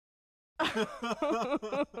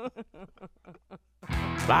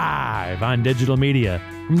Live on digital media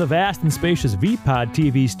from the vast and spacious VPod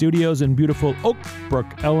TV studios in beautiful Oak Brook,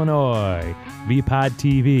 Illinois. VPod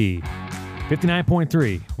TV.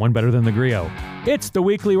 59.3, one better than the Griot. It's the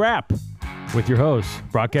Weekly Wrap with your host,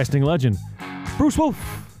 broadcasting legend, Bruce Wolf,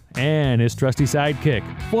 and his trusty sidekick,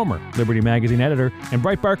 former Liberty Magazine editor and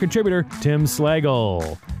Breitbart contributor, Tim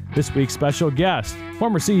Slagle. This week's special guest,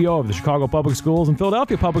 former CEO of the Chicago Public Schools and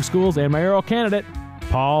Philadelphia Public Schools and mayoral candidate,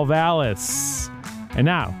 Paul Vallas. And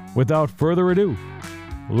now, without further ado,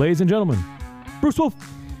 ladies and gentlemen, Bruce Wolf.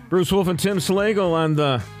 Bruce Wolf and Tim Slagle on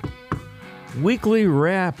the Weekly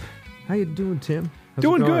Wrap. How you doing, Tim? How's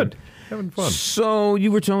doing good. Having fun. So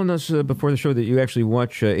you were telling us before the show that you actually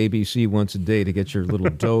watch ABC once a day to get your little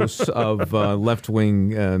dose of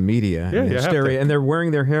left-wing media. Yeah, you have to. And they're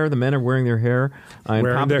wearing their hair. The men are wearing their hair in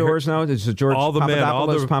pompadours now. It's a George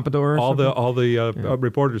Papadopoulos pompadour. All the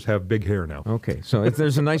reporters have big hair now. Okay, so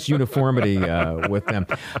there's a nice uniformity with them.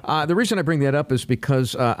 The reason I bring that up is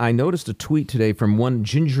because I noticed a tweet today from one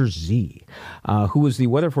Ginger Z, who was the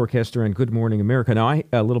weather forecaster on Good Morning America. Now,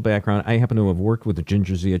 a little background. I happen to have worked with the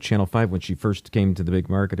Ginger Z at Channel 5 when she first came to the big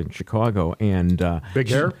market in Chicago. And big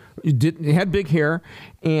hair? Had big hair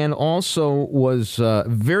and also was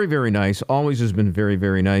very, very nice. Always has been very,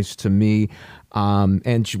 very nice to me.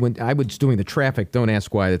 And when I was doing the traffic, don't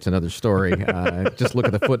ask why, that's another story. Just look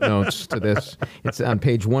at the footnotes to this. It's on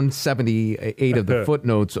page 178 of the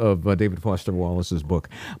footnotes of David Foster Wallace's book.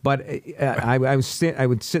 But I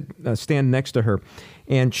would stand next to her.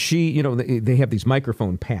 And she, they have these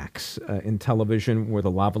microphone packs in television with a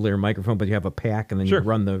lavalier microphone, but you have a pack and then you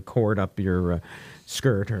run the cord up your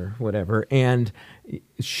skirt or whatever. And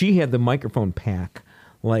she had the microphone pack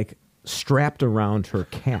strapped around her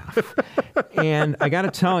calf. And I got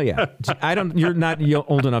to tell you, you're not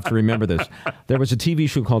old enough to remember this. There was a TV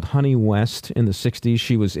show called Honey West in the 60s.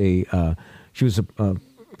 She was a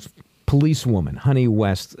policewoman, Honey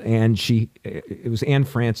West, and it was Anne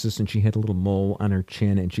Francis, and she had a little mole on her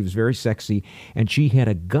chin, and she was very sexy, and she had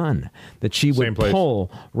a gun that she would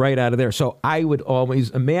pull right out of there. So I would always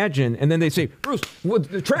imagine, and then they'd say, Bruce,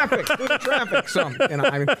 the traffic, do the traffic.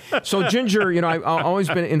 So Ginger, I've always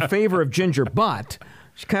been in favor of Ginger, but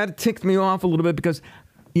she kind of ticked me off a little bit because,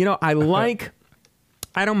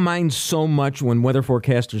 I don't mind so much when weather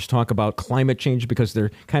forecasters talk about climate change because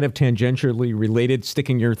they're kind of tangentially related,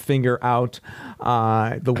 sticking your finger out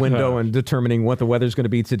the window and determining what the weather's going to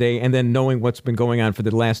be today, and then knowing what's been going on for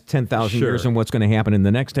the last 10,000 years and what's going to happen in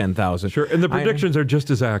the next 10,000. Sure, and the predictions are just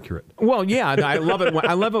as accurate. Well, yeah, I love it.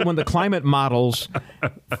 I love it when the climate models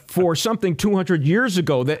for something 200 years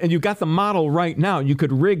ago, and you got the model right now. You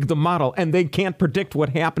could rig the model, and they can't predict what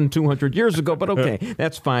happened 200 years ago. But okay,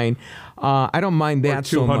 that's fine. I don't mind that.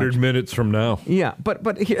 200 minutes from now. Yeah,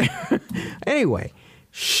 but anyway,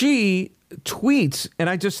 she tweets, and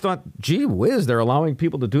I just thought, gee whiz, they're allowing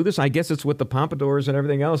people to do this. I guess it's with the pompadours and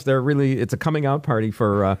everything else. It's a coming out party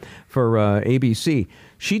for ABC.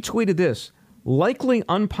 She tweeted this: likely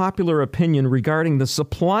unpopular opinion regarding the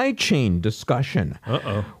supply chain discussion.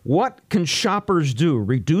 What can shoppers do?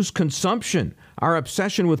 Reduce consumption. Our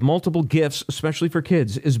obsession with multiple gifts, especially for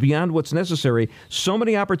kids, is beyond what's necessary. So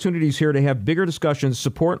many opportunities here to have bigger discussions,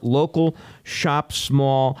 support local, shop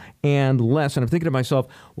small, and less. And I'm thinking to myself,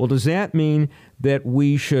 well, does that mean that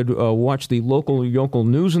we should watch the local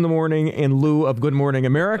news in the morning in lieu of Good Morning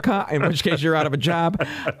America, in which case you're out of a job?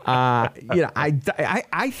 I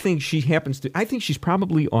think I think she's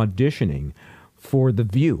probably auditioning for The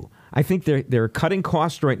View. I think they're cutting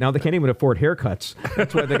costs right now. They can't even afford haircuts.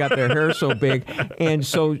 That's why they got their hair so big. And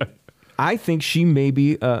so I think she may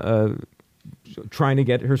be trying to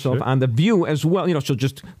get herself on The View as well. She'll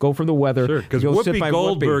just go for the weather. Sure, because Whoopi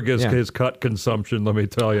Goldberg has cut consumption, let me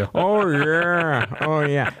tell you. Oh,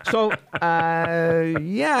 yeah. So,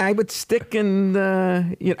 I would stick in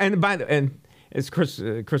and as Chris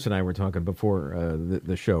and I were talking before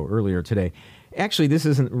the show earlier today, actually, this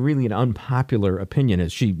isn't really an unpopular opinion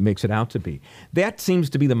as she makes it out to be. That seems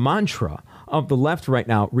to be the mantra of the left right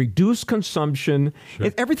now. Reduce consumption.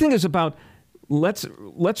 Sure. Everything is about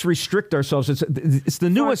let's restrict ourselves. It's the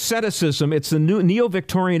new asceticism. It's the new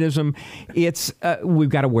neo-Victorianism. It's we've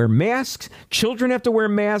got to wear masks. Children have to wear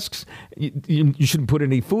masks. You shouldn't put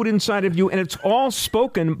any food inside of you. And it's all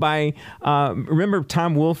spoken by, remember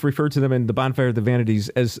Tom Wolfe referred to them in The Bonfire of the Vanities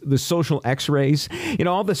as the social X-rays.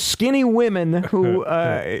 All the skinny women who,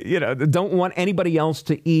 don't want anybody else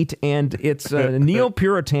to eat. And it's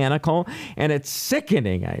neo-puritanical. And it's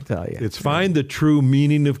sickening, I tell you. It's find the true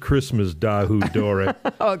meaning of Christmas, Dahu Dore.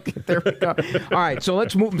 Okay, there we go. All right, so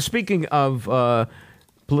let's move. Speaking of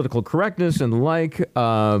political correctness and the like.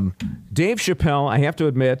 Dave Chappelle, I have to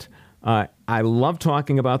admit, I love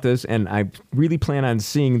talking about this, and I really plan on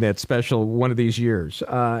seeing that special one of these years.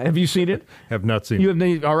 Have you seen it? Have not seen it. You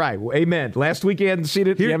have, all right. Amen. Last week you hadn't seen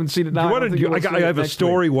it. You haven't seen it now. I have a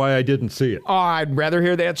story why I didn't see it. Oh, I'd rather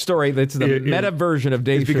hear that story. That's the meta version of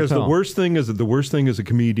Dave Chappelle. Because the worst thing as a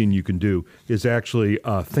comedian you can do is actually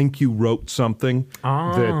think you wrote something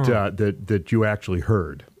that you actually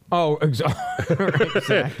heard. Oh,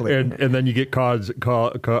 exactly. and then you get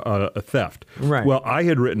a theft. Right. Well, I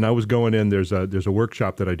was going in, there's a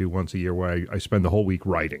workshop that I do once a year where I spend the whole week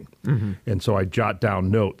writing. Mm-hmm. And so I jot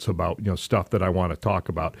down notes about, stuff that I want to talk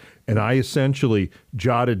about. And I essentially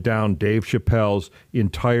jotted down Dave Chappelle's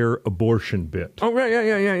entire abortion bit. Oh, right,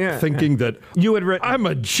 yeah. Thinking that you had written, I'm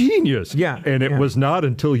a genius. Yeah. And it was not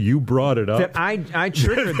until you brought it up. That I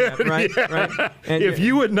triggered that, right? Yeah. Right. And if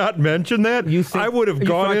you had not mentioned that, I would have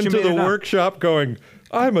gone into the workshop going,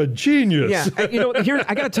 I'm a genius. Yeah, here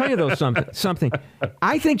I got to tell you though something.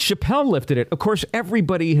 I think Chappelle lifted it. Of course,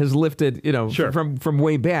 everybody has lifted, sure. from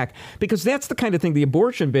way back, because that's the kind of thing. The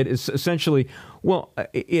abortion bit is essentially, well,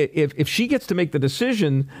 if she gets to make the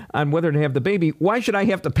decision on whether to have the baby, why should I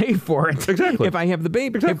have to pay for it? Exactly. If I have the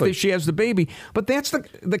baby, if she has the baby. But that's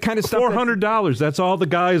the kind of stuff. $400. That's all the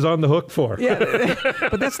guy is on the hook for. Yeah,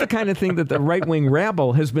 but that's the kind of thing that the right wing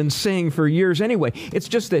rabble has been saying for years. Anyway, it's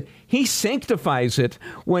just that he sanctifies it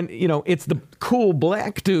when it's the cool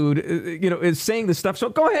black dude is saying this stuff. So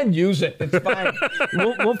go ahead and use it. It's fine.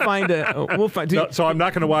 we'll find a No, so I'm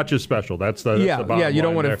not going to watch his special. That's the bottom you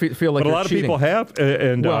don't line want to feel like but a lot cheating. of people have.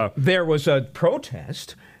 And there was a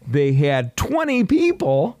protest. They had 20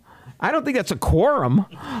 people. I don't think that's a quorum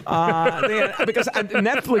because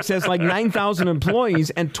Netflix has like 9,000 employees,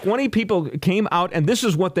 and 20 people came out, and this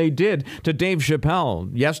is what they did to Dave Chappelle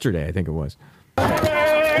yesterday, I think it was. Why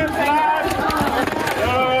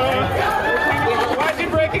is he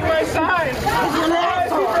breaking my sign? Why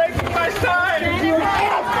is he breaking my sign?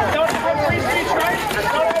 Don't have free speech rights.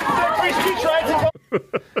 Don't have free speech rights.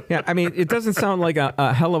 Yeah, I mean, it doesn't sound like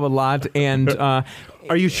a hell of a lot, and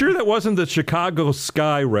are you sure that wasn't the Chicago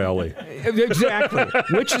Sky Rally? Exactly.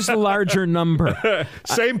 Which is the larger number?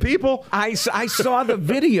 Same people? I saw the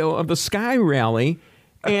video of the Sky Rally.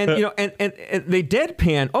 And and they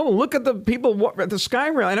deadpan. Oh, look at the people at the Sky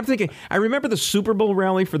Rally. And I'm thinking, I remember the Super Bowl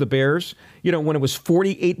rally for the Bears. When it was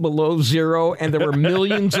 48 below zero, and there were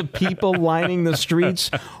millions of people lining the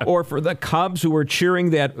streets. Or for the Cubs who were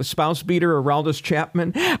cheering that spouse beater, Aroldis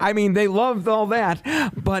Chapman. I mean, they loved all that,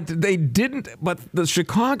 but they didn't. But the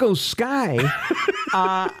Chicago Sky.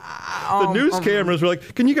 The news cameras were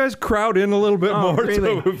like, can you guys crowd in a little bit more?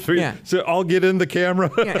 Really? So I'll get in the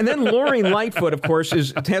camera. Yeah, and then Lori Lightfoot, of course,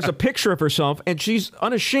 has a picture of herself, and she's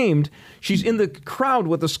unashamed. She's in the crowd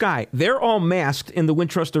with the Sky. They're all masked in the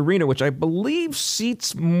Wintrust Arena, which I believe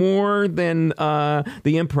seats more than the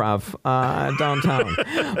Improv downtown.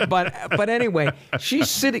 But anyway,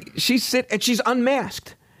 she's and she's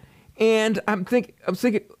unmasked, and I'm thinking.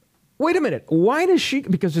 Wait a minute. Why does she?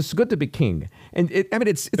 Because it's good to be king, and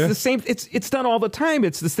it's the same. It's done all the time.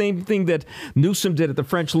 It's the same thing that Newsom did at the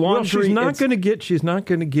French Laundry. Well, she's not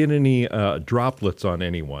going to get any droplets on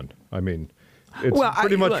anyone. I mean, it's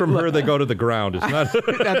pretty much from her they go to the ground. It's not.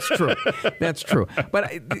 That's true. That's true.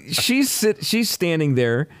 But she's standing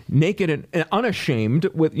there naked and unashamed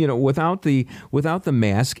without the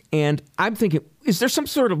mask, and I'm thinking, is there some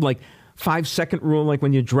sort of 5-second rule, like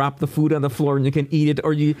when you drop the food on the floor and you can eat it,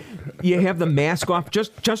 or you have the mask off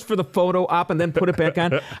just for the photo op and then put it back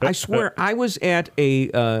on? I swear, I was at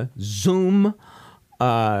a Zoom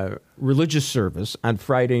religious service on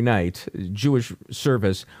Friday night, Jewish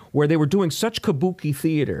service, where they were doing such kabuki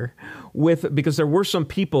theater because there were some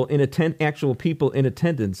people actual people in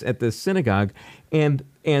attendance at the synagogue, and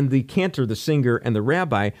the cantor, the singer, and the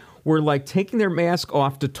rabbi were taking their mask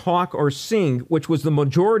off to talk or sing, which was the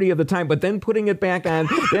majority of the time, but then putting it back on,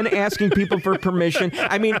 then asking people for permission.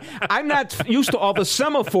 I mean, I'm not used to all the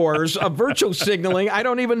semaphores of virtual signaling. I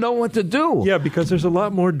don't even know what to do. Yeah, because there's a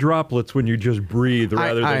lot more droplets when you just breathe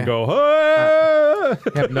rather than go, ah!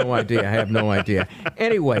 I have no idea.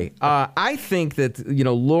 Anyway, I think that,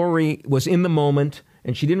 Lori was in the moment,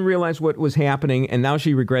 and she didn't realize what was happening, and now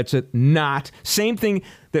she regrets it. Not. Same thing.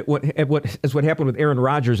 that what happened with Aaron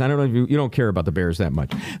Rodgers. I don't know if you don't care about the Bears that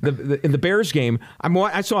much. In the Bears game,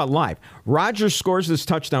 I saw it live. Rodgers scores this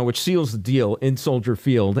touchdown, which seals the deal in Soldier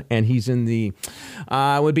Field, and he's in the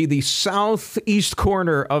would be the southeast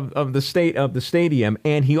corner of the stadium,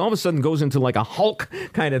 and he all of a sudden goes into like a Hulk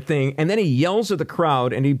kind of thing, and then he yells at the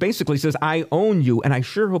crowd, and he basically says, "I own you." And I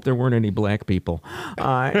sure hope there weren't any black people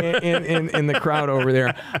in the crowd over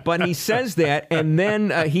there. But he says that, and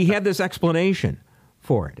then he had this explanation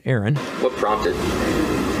for it. Aaron, what prompted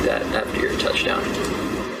that after your touchdown?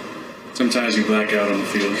 Sometimes you black out on the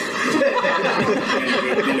field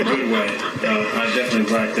in a good way. I definitely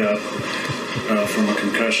blacked out from a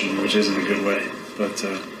concussion, which isn't a good way. But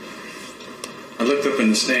I looked up in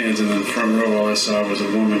the stands, and in the front row, all I saw was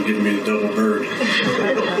a woman giving me the double bird.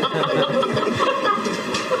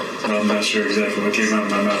 So I'm not sure exactly what came out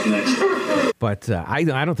of my mouth next. But I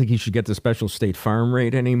don't think he should get the special state farm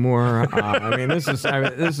rate anymore. I mean, this is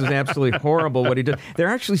absolutely horrible what he did. There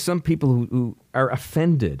are actually some people who are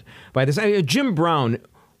offended by this. Jim Brown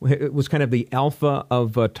was kind of the alpha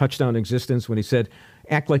of touchdown existence when he said,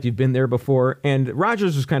 "Act like you've been there before," and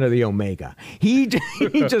Rodgers was kind of the omega. He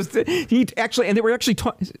actually, and they were actually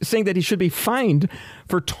saying that he should be fined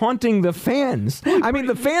for taunting the fans. I mean,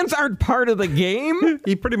 the fans aren't part of the game.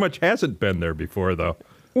 He pretty much hasn't been there before, though.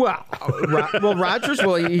 Well, Rodgers,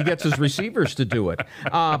 he gets his receivers to do it.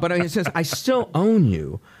 But he says, "I still own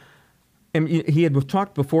you." And he had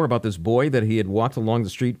talked before about this boy that he had walked along the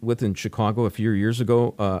street with in Chicago a few years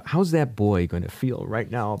ago. How's that boy going to feel right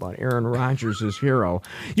now about Aaron Rodgers, his hero?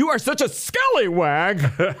 "You are such a scallywag,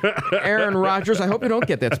 Aaron Rodgers." I hope you don't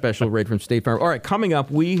get that special rate from State Farm. All right, coming up,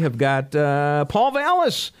 we have got Paul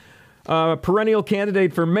Vallas, perennial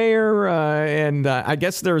candidate for mayor, and I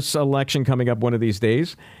guess there's an election coming up one of these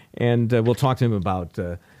days, and we'll talk to him about.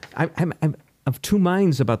 I'm of two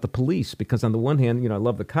minds about the police, because on the one hand, I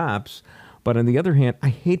love the cops, but on the other hand, I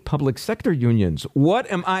hate public sector unions. What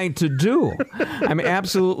am I to do? I'm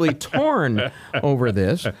absolutely torn over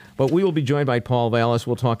this. But we will be joined by Paul Vallas.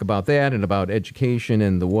 We'll talk about that and about education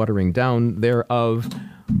and the watering down thereof,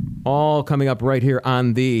 all coming up right here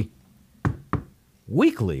on the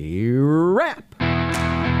Weekly Wrap.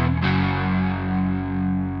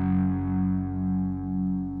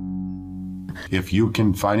 If you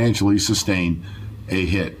can financially sustain a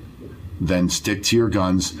hit, then stick to your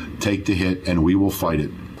guns, take the hit, and we will fight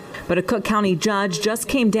it. But a Cook County judge just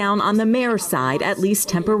came down on the mayor's side, at least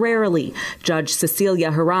temporarily. Judge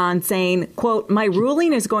Cecilia Haran saying, quote, "My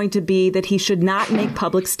ruling is going to be that he should not make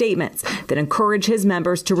public statements that encourage his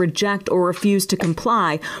members to reject or refuse to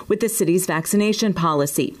comply with the city's vaccination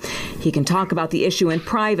policy. He can talk about the issue in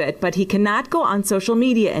private, but he cannot go on social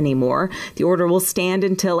media anymore. The order will stand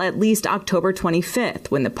until at least October 25th,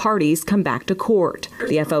 when the parties come back to court."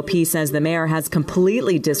 The FOP says the mayor has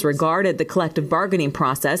completely disregarded the collective bargaining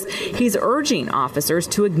process. He's urging officers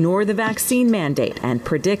to ignore the vaccine mandate and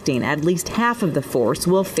predicting at least half of the force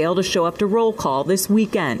will fail to show up to roll call this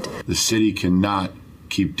weekend. The city cannot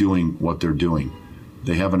keep doing what they're doing.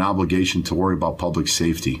 They have an obligation to worry about public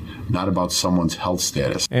safety, not about someone's health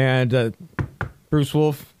status. And Bruce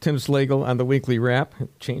Wolf, Tim Slagle on the Weekly Wrap.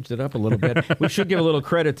 Changed it up a little bit. We should give a little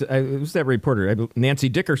credit to, who's that reporter? Nancy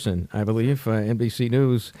Dickerson, I believe, NBC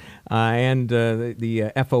News, and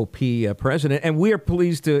the FOP president. And we are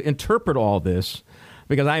pleased to interpret all this,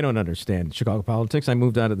 because I don't understand Chicago politics. I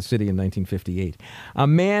moved out of the city in 1958. A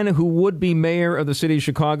man who would be mayor of the city of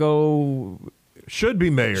Chicago... Should be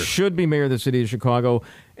mayor of the city of Chicago.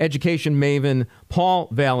 Education maven, Paul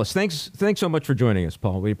Vallas. Thanks so much for joining us,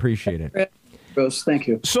 Paul. We appreciate it. Rose, thank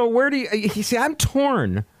you. So where do you see? I'm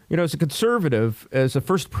torn. As a conservative, as a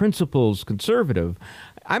first principles conservative,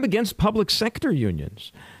 I'm against public sector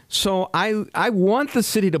unions. So I want the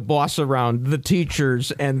city to boss around the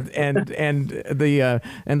teachers and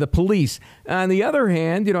the police. On the other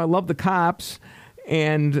hand, I love the cops,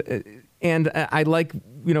 and I like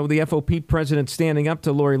the FOP president standing up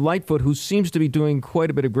to Lori Lightfoot, who seems to be doing quite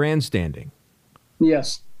a bit of grandstanding.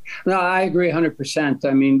 Yes. No, I agree 100%.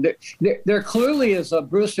 I mean, there clearly is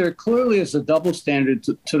a double standard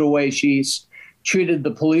to the way she's treated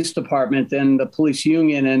the police department and the police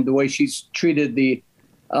union, and the way she's treated the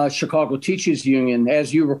Chicago Teachers Union.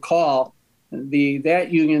 As you recall,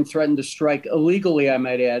 that union threatened to strike illegally, I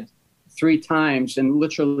might add, 3 times, and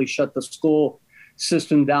literally shut the school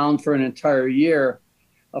system down for an entire year.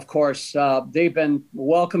 Of course, they've been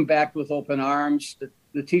welcomed back with open arms.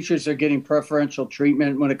 The teachers are getting preferential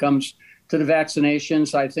treatment when it comes to the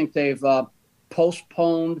vaccinations. I think they've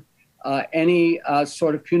postponed any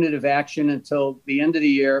sort of punitive action until the end of the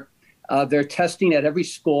year. They're testing at every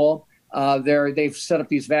school. They've set up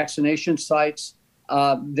these vaccination sites.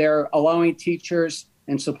 They're allowing teachers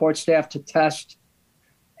and support staff to test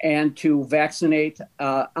and to vaccinate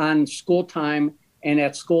on school time and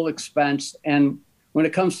at school expense. And when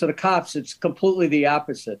it comes to the cops, it's completely the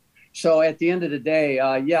opposite. So at the end of the day,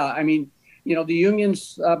 I mean, you know, the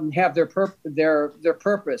unions have their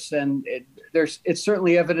purpose, and it's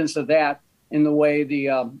certainly evidence of that in the way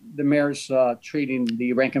the mayor's treating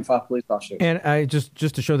the rank and file police officers. And I just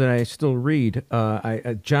to show that I still read,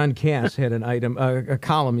 John Cass had an item, a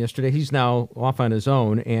column yesterday. He's now off on his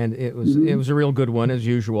own, and it was a real good one as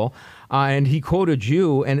usual. And he quoted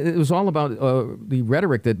you, and it was all about the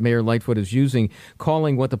rhetoric that Mayor Lightfoot is using,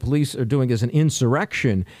 calling what the police are doing as an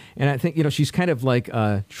insurrection. And I think, you know, she's kind of like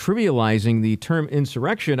trivializing the term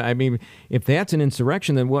insurrection. I mean, if that's an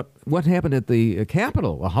insurrection, then what happened at the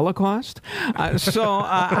Capitol? A Holocaust?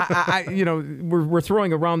 You know, we're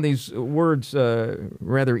throwing around these words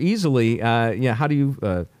rather easily. How do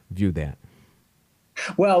you view that?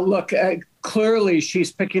 Well, look, clearly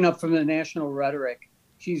she's picking up from the national rhetoric.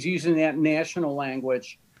 She's using that national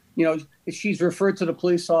language. You know, she's referred to the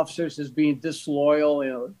police officers as being disloyal,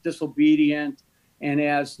 you know, disobedient, and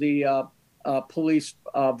as the police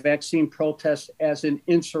vaccine protest as an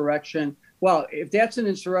insurrection. Well, if that's an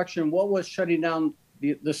insurrection, what was shutting down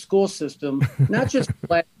the school system, not just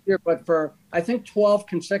last year, but for, I think, 12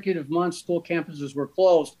 consecutive months, school campuses were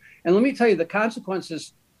closed. And let me tell you, the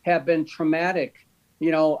consequences have been traumatic,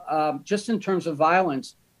 you know, just in terms of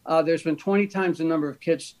violence. There's been 20 times the number of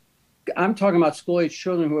kids, I'm talking about school-age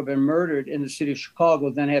children who have been murdered in the city of Chicago,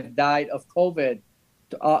 then have died of COVID.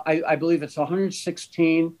 I believe it's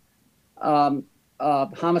 116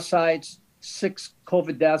 homicides, 6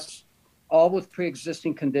 COVID deaths, all with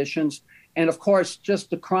pre-existing conditions. And of course, just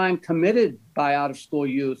the crime committed by out-of-school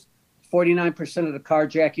youth, 49% of the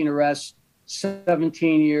carjacking arrests,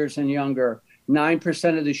 17 years and younger,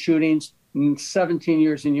 9% of the shootings, 17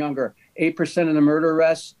 years and younger, 8% of the murder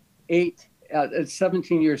arrests,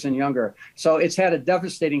 17 years and younger. So it's had a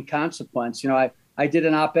devastating consequence. You know, I did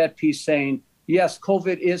an op-ed piece saying, yes,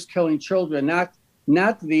 COVID is killing children,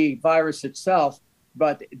 not the virus itself,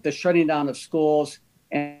 but the shutting down of schools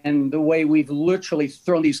and the way we've literally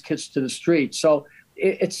thrown these kids to the street. So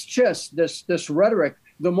it's just this rhetoric,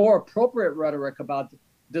 the more appropriate rhetoric about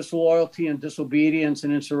disloyalty and disobedience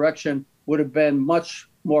and insurrection would have been much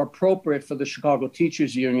more appropriate for the Chicago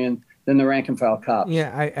Teachers Union than the rank and file cops.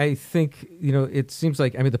 Yeah, I think, you know, it seems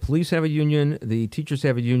like, I mean, the police have a union, the teachers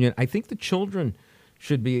have a union. I think the children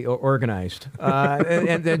should be organized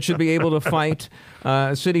and should be able to fight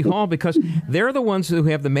City Hall because they're the ones who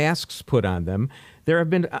have the masks put on them. There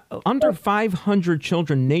have been under 500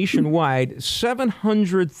 children nationwide.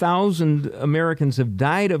 700,000 Americans have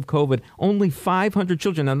died of COVID. Only 500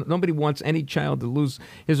 children. Now, nobody wants any child to lose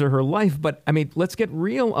his or her life. But, I mean, let's get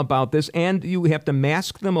real about this. And you have to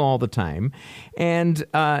mask them all the time. And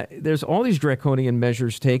there's all these draconian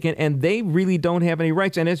measures taken. And they really don't have any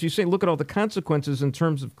rights. And as you say, look at all the consequences in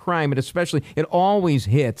terms of crime. And especially, it always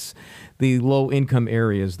hits the low-income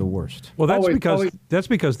areas the worst. Well, that's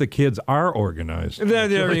because the kids are organized.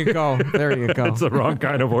 There you go. There you go. It's the wrong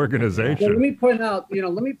kind of organization. Well, let me point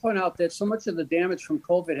out that so much of the damage from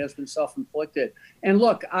COVID has been self-inflicted. And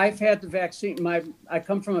look, I've had the vaccine. I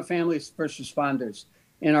come from a family of first responders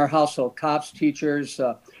in our household, cops, teachers.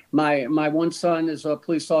 My one son is a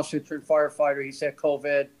police officer turned firefighter. He's had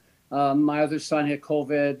COVID. My other son had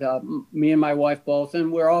COVID, me and my wife both, and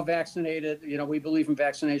we're all vaccinated. You know, we believe in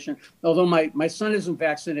vaccination. Although my son isn't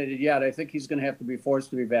vaccinated yet, I think he's going to have to be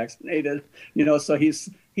forced to be vaccinated. You know, so he's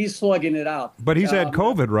slugging it out. But he's had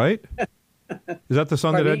COVID, right? Is that the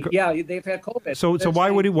son that had? Yeah, they've had COVID. So why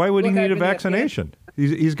would he need a vaccination?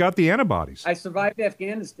 He's got the antibodies. I survived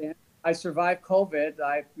Afghanistan. I survived COVID.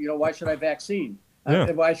 Why should I vaccine?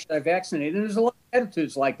 Yeah. Why should I vaccinate? And there's a lot of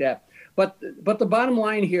attitudes like that. But the bottom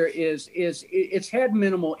line here is it's had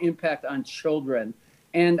minimal impact on children.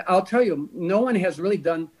 And I'll tell you, no one has really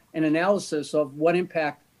done an analysis of what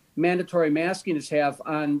impact mandatory masking has have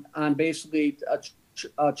on basically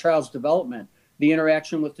a child's development, the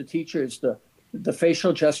interaction with the teachers, the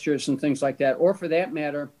facial gestures and things like that, or for that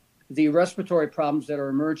matter, the respiratory problems that are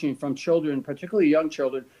emerging from children, particularly young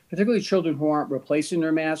children, particularly children who aren't replacing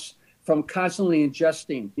their masks, from constantly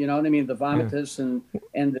ingesting, you know what I mean, the vomitus and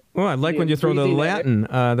well, I like when you throw the Latin,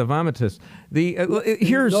 the vomitus.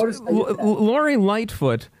 Here's Lori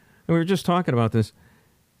Lightfoot, and we were just talking about this.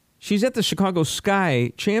 She's at the Chicago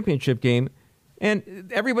Sky championship game,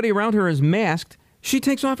 and everybody around her is masked. She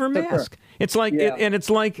takes off her mask. It's like, and it's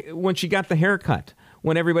like when she got the haircut,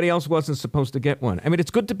 when everybody else wasn't supposed to get one. I mean, it's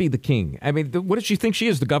good to be the king. I mean, what does she think she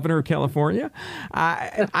is, the governor of California?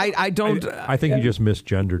 I don't. I think you just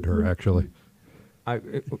misgendered her, actually.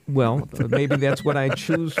 Well, maybe that's what I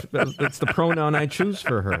choose. It's the pronoun I choose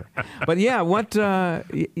for her. But yeah,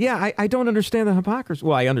 I don't understand the hypocrisy.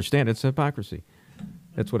 Well, I understand it's hypocrisy.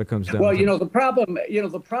 That's what it comes down to. Well, the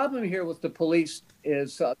problem here with the police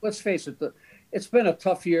is, let's face it, it's been a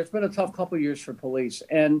tough year. It's been a tough couple of years for police,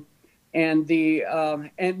 and through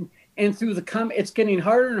it's getting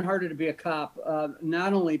harder and harder to be a cop.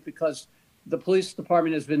 Not only because the police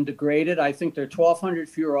department has been degraded. I think there are 1,200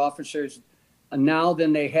 fewer officers now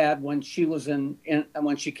than they had when she was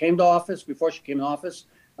when she came to office. Before she came to office,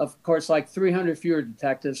 of course, like 300 fewer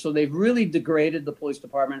detectives. So they've really degraded the police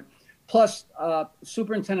department. Plus,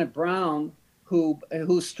 Superintendent Brown,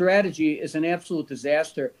 whose strategy is an absolute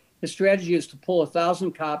disaster. His strategy is to pull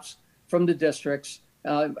 1,000 cops from the districts.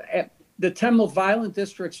 The 10 most violent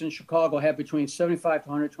districts in Chicago have between 75 to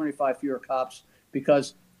 125 fewer cops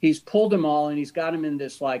because he's pulled them all and he's got them in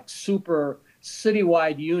this like super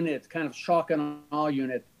citywide unit, kind of shock and awe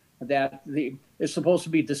unit that is supposed to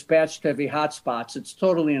be dispatched to every hotspots. It's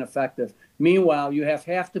totally ineffective. Meanwhile, you have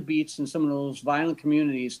half the beats in some of those violent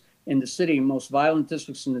communities in the city, most violent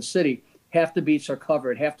districts in the city. Half the beats are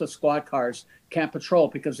covered. Half the squad cars can't patrol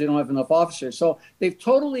because they don't have enough officers. So they've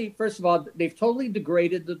totally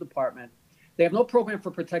degraded the department. They have no program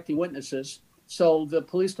for protecting witnesses. So the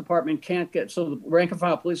police department the rank and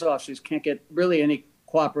file police officers can't get really any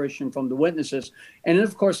cooperation from the witnesses. And then,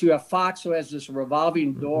 of course, you have Fox, who has this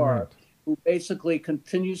revolving door, who basically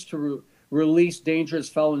continues to release dangerous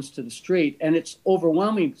felons to the street. And it's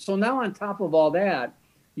overwhelming. So now on top of all that,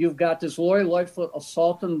 you've got this Lori Lightfoot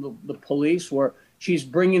assaulting the police where she's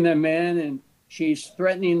bringing them in and she's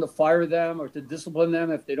threatening to fire them or to discipline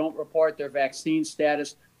them if they don't report their vaccine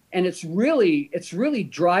status. And it's really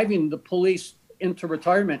driving the police into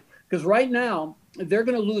retirement because right now they're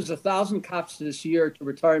going to lose 1,000 cops this year to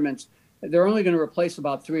retirements. They're only going to replace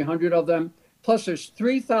about 300 of them. Plus there's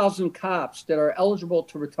 3,000 cops that are eligible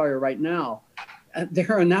to retire right now.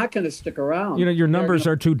 They're not going to stick around. Your numbers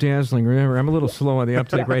are too dazzling. Remember, I'm a little slow on the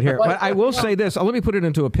uptake right here. But I will say this. Let me put it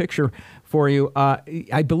into a picture for you.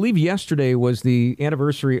 I believe yesterday was the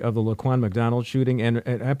anniversary of the Laquan McDonald shooting, and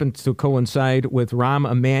it happened to coincide with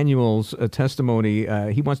Rahm Emanuel's testimony.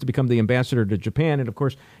 He wants to become the ambassador to Japan. And, of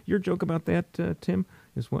course, your joke about that, Tim,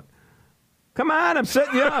 is what? Come on, I'm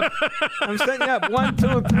setting you up. 1,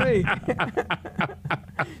 2, 3.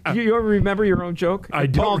 You ever remember your own joke? I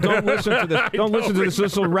don't. Paul, don't listen to this. Don't listen to this.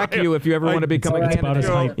 This will wreck you if you ever want to become a candidate. About his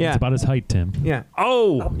height. Yeah. It's about his height, Tim. Yeah.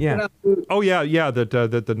 Oh, yeah.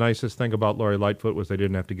 That the nicest thing about Lori Lightfoot was they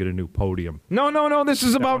didn't have to get a new podium. No. This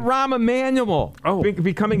is about Rahm Emanuel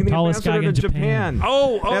becoming the tallest ambassador guy to in Japan.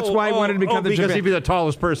 That's why I wanted to become the because Japan. he'd be the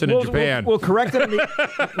tallest person in Japan. We'll correct it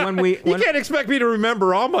You can't expect me to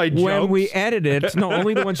remember all my jokes. When we edit it,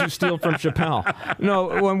 only the ones you steal from Chappelle.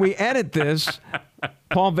 No, when we edit this,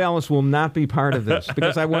 Paul Vallas will not be part of this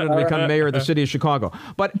because I wanted to become mayor of the city of Chicago.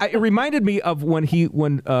 But it reminded me of when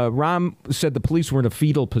Rahm said the police were in a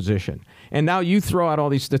fetal position. And now you throw out all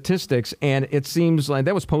these statistics, and it seems like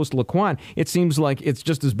that was post-Laquan. It seems like it's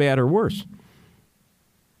just as bad or worse.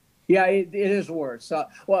 Yeah, it is worse.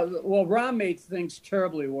 Well, Rahm made things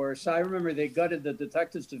terribly worse. I remember they gutted the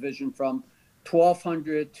detectives division from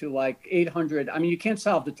 1,200 to like 800. I mean, you can't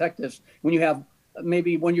solve detectives when you have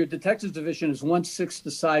when your detectives division is 1/6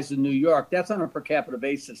 the size of New York. That's on a per capita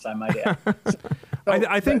basis, I might add.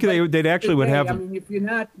 I think they'd actually would have. I mean, if you're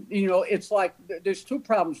not, it's like there's two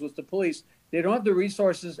problems with the police. They don't have the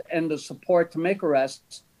resources and the support to make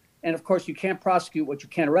arrests. And of course, you can't prosecute what you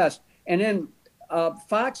can't arrest. And then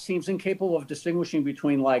Fox seems incapable of distinguishing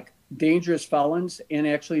between like dangerous felons and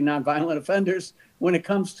actually nonviolent offenders when it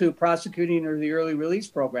comes to prosecuting or the early release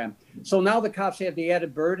program. So now the cops have the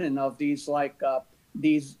added burden of these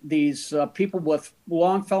these people with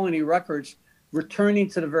long felony records returning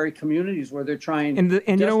to the very communities where they're trying. And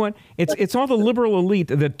you know what? It's all the liberal elite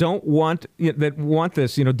that don't want this.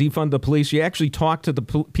 Defund the police. You actually talk to the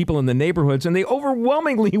people in the neighborhoods, and they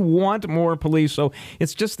overwhelmingly want more police. So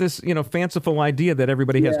it's just this fanciful idea that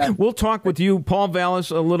everybody has. Yeah. We'll talk with you, Paul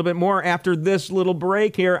Vallas, a little bit more after this little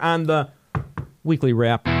break here on the Weekly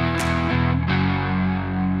Wrap.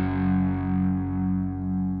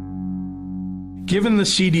 Given the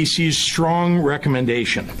CDC's strong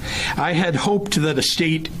recommendation, I had hoped that a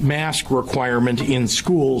state mask requirement in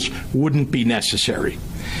schools wouldn't be necessary,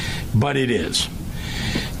 but it is.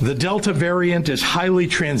 The Delta variant is highly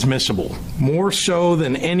transmissible, more so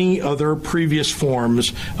than any other previous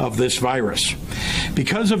forms of this virus.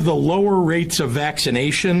 Because of the lower rates of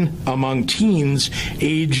vaccination among teens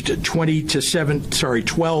aged 12 to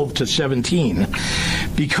 17,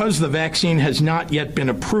 because the vaccine has not yet been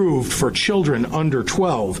approved for children under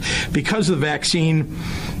 12, because there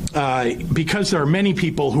are many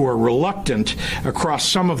people who are reluctant across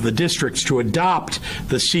some of the districts to adopt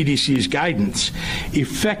the CDC's guidance,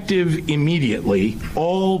 effective immediately,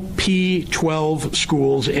 all P12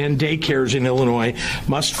 schools and daycares in Illinois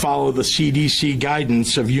must follow the CDC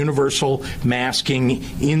guidance of universal masking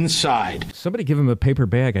inside. Somebody give him a paper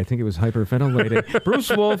bag. I think it was hyperventilating. Bruce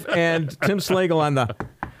Wolf and Tim Slagle on the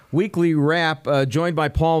Weekly Wrap, joined by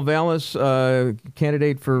Paul Vallas,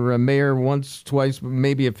 candidate for mayor once, twice,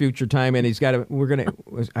 maybe a future time, and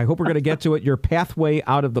I hope we're gonna get to it. Your pathway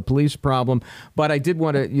out of the police problem, but I did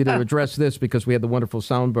want to address this because we had the wonderful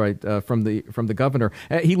soundbite from the governor.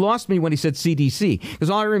 He lost me when he said CDC, because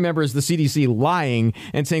all I remember is the CDC lying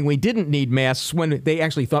and saying we didn't need masks when they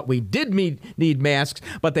actually thought we did need masks,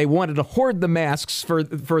 but they wanted to hoard the masks for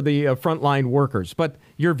the frontline workers. But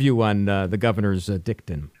your view on the governor's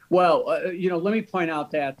dictum? Well, let me point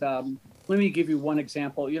out that, let me give you one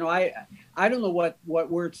example. I don't know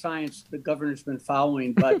what word science the governor's been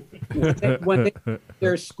following, but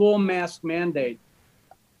their school mask mandate,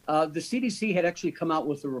 the CDC had actually come out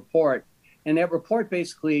with a report, and that report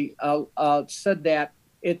basically said that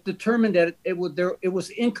it determined that it was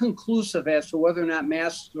inconclusive as to whether or not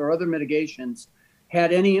masks or other mitigations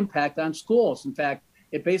had any impact on schools. In fact,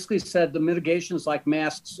 it basically said the mitigations like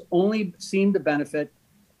masks only seemed to benefit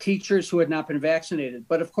teachers who had not been vaccinated.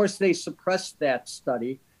 But of course, they suppressed that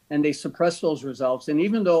study and they suppressed those results. And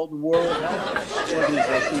even though the World Health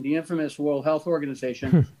Organization, the infamous World Health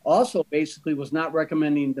Organization, also basically was not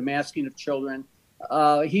recommending the masking of children,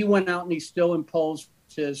 he went out and he still imposed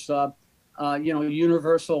his,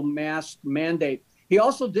 universal mask mandate. He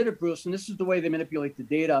also did it, Bruce, and this is the way they manipulate the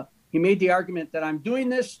data. He made the argument that I'm doing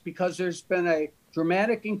this because there's been a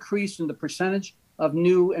dramatic increase in the percentage of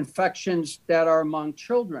new infections that are among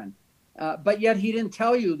children. But yet he didn't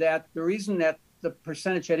tell you that the reason that the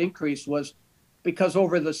percentage had increased was because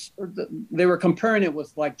they were comparing it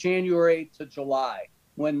with like January to July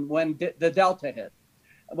when the Delta hit.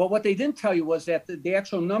 But what they didn't tell you was that the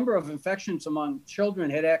actual number of infections among children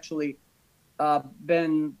had actually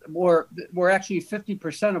were actually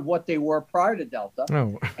 50% of what they were prior to Delta.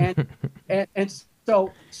 Oh. and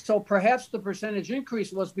so perhaps the percentage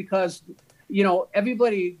increase was because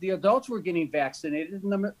everybody, the adults were getting vaccinated,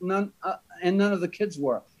 and none of the kids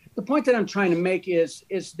were. The point that I'm trying to make is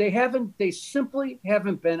they simply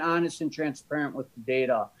haven't been honest and transparent with the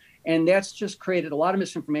data, and that's just created a lot of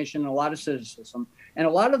misinformation and a lot of cynicism, and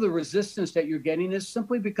a lot of the resistance that you're getting is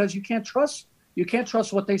simply because you can't trust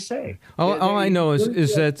what they say. All I know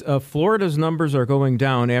is that Florida's numbers are going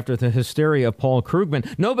down after the hysteria of Paul Krugman,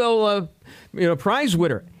 Nobel Prize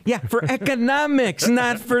winner. Yeah, for economics,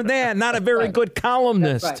 not for that. Not a very good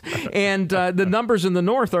columnist. Right. And the numbers in the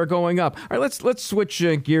north are going up. All right, let's switch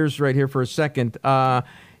gears right here for a second.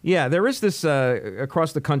 There is this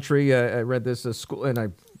across the country. I read this school, and I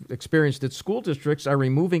experienced it. School districts are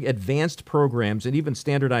removing advanced programs and even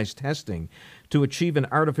standardized testing to achieve an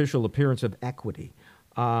artificial appearance of equity.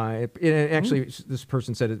 This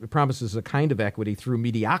person said it promises a kind of equity through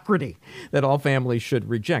mediocrity that all families should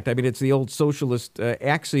reject. I mean, it's the old socialist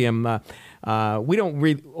axiom. We don't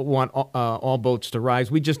really want all boats to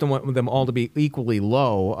rise. We just don't want them all to be equally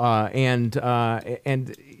low.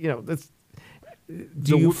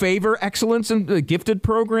 Do you favor excellence in gifted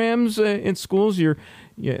programs in schools? You're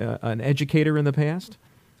an educator in the past.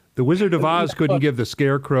 The Wizard of Oz couldn't give the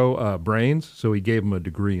Scarecrow brains, so he gave him a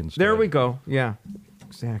degree instead. There we go. Yeah,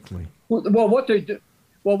 exactly. Well, what they're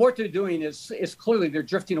doing is clearly they're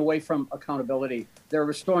drifting away from accountability. They're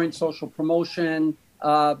restoring social promotion.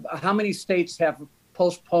 How many states have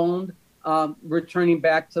postponed returning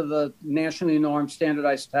back to the nationally normed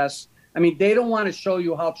standardized tests? I mean, they don't want to show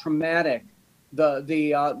you how traumatic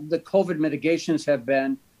the COVID mitigations have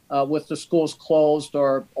been with the schools closed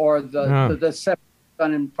or the 7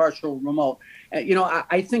 done in partial remote.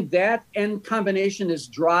 I think that in combination is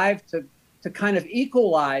drive to kind of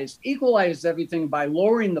equalize everything by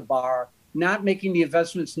lowering the bar, not making the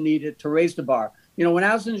investments needed to raise the bar. When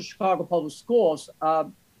I was in the Chicago Public Schools,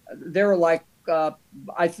 they were like, the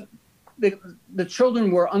children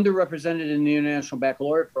were underrepresented in the International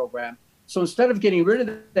Baccalaureate program. So instead of getting rid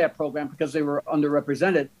of that program because they were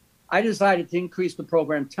underrepresented, I decided to increase the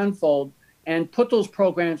program tenfold and put those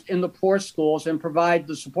programs in the poor schools and provide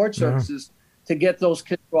the support services to get those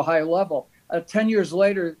kids to a higher level. 10 years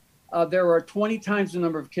later, there were 20 times the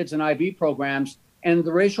number of kids in IB programs, and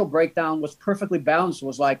the racial breakdown was perfectly balanced. It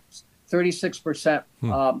was like 36%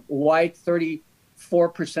 white, 34%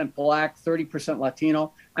 black, 30%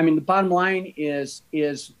 Latino. I mean, the bottom line is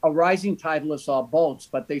a rising tide lifts all boats,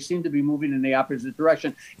 but they seem to be moving in the opposite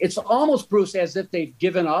direction. It's almost, Bruce, as if they've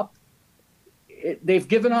given up. They've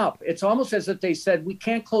given up. It's almost as if they said, we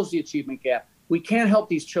can't close the achievement gap. We can't help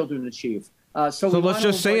these children achieve. So let's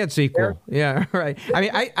just say it's equal. Yeah, right. I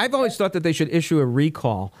mean, I've always thought that they should issue a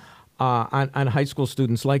recall on high school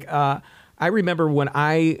students. Like, I remember when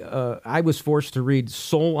I was forced to read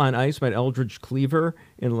Soul on Ice by Eldridge Cleaver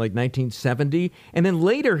in like 1970, and then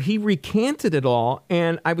later he recanted it all,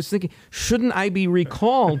 and I was thinking, shouldn't I be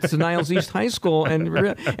recalled to Niles East High School and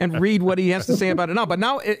read what he has to say about it now? But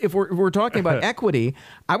now, if we're talking about equity,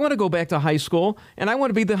 I want to go back to high school, and I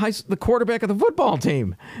want to be the quarterback of the football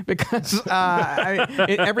team, because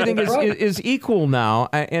everything is equal now,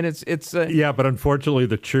 and it's yeah, but unfortunately,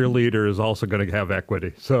 the cheerleader is also going to have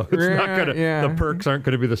equity, so it's not going to. Yeah. The perks aren't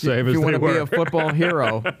going to be the same as they were. You want to be a football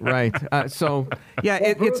hero, right? So, yeah,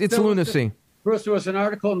 it's lunacy. Bruce, there was an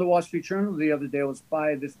article in the Wall Street Journal the other day. It was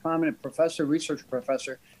by this prominent research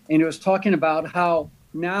professor, and he was talking about how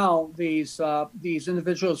now these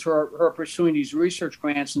individuals who are pursuing these research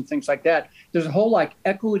grants and things like that, there's a whole like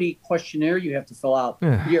equity questionnaire you have to fill out.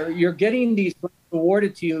 Yeah. You're getting these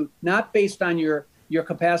awarded to you not based on your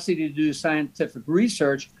capacity to do scientific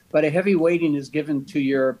research, but a heavy weighting is given to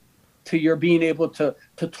your being able to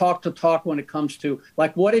talk when it comes to,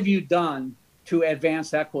 like, what have you done to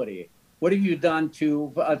advance equity? What have you done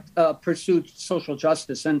to pursue social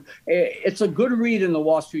justice? And it's a good read in the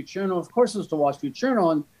Wall Street Journal. Of course, it's the Wall Street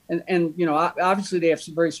Journal, and you know, obviously they have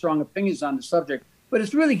some very strong opinions on the subject. But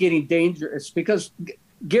it's really getting dangerous because,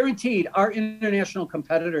 guaranteed, our international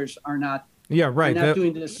competitors are not. Yeah, right. Not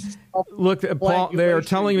doing this. Look, Paul, they're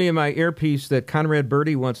telling me in my earpiece that Conrad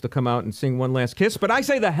Birdie wants to come out and sing One Last Kiss, but I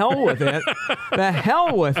say the hell with it. The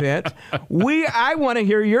hell with it. I want to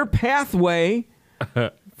hear your pathway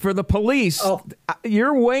for the police.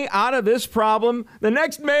 Your way out of this problem. The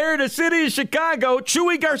next mayor of the city of Chicago,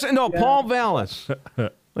 Chewy Garcia. No, yeah. Paul Vallas.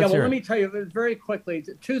 Let me tell you very quickly,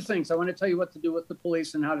 two things. I want to tell you what to do with the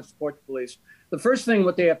police and how to support the police. The first thing,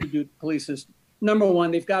 what they have to do, police, is number one,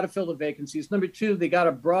 they've got to fill the vacancies. Number two, they got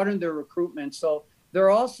to broaden their recruitment. So they're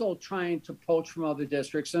also trying to poach from other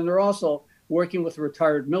districts, and they're also working with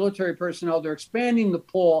retired military personnel. They're expanding the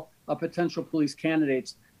pool of potential police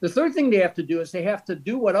candidates. The third thing they have to do is they have to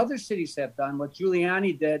do what other cities have done, what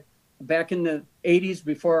Giuliani did back in the 80s,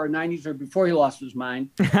 before or 90s, or before he lost his mind.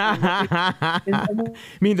 You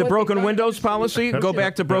mean the broken windows policy? Go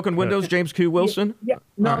back to broken windows, James Q. Wilson? Yeah.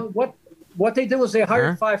 No, what they did was they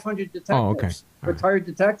hired 500 detectives, retired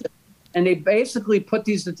detectives, and they basically put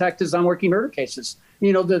these detectives on working murder cases.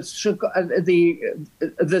 You know, the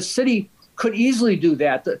city could easily do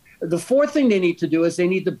that. The fourth thing they need to do is they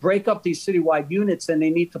need to break up these citywide units, and they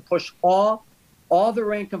need to push all the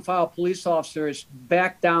rank and file police officers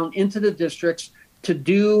back down into the districts to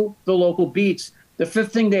do the local beats. The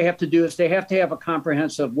fifth thing they have to do is they have to have a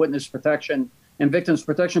comprehensive witness protection and victims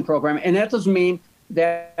protection program, and that doesn't mean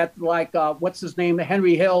that, like, what's his name,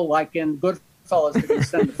 Henry Hill, like in Goodfellas, that can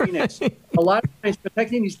send to Phoenix. A lot of times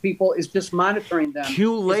protecting these people is just monitoring them.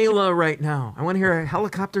 Cue Layla right now. I want to hear a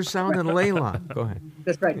helicopter sound and Layla. Go ahead.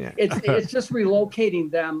 That's right. Yeah. It's just relocating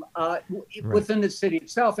them within the city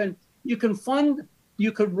itself. And you can fund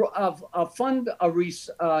fund a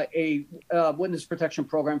witness protection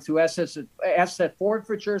program through asset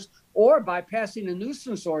forfeitures, or by passing a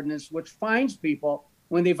nuisance ordinance which fines people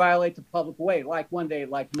when they violate the public way, like when they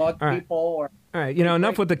mug people or. All right,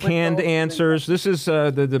 enough with the canned answers. This is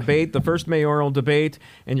the debate, the first mayoral debate,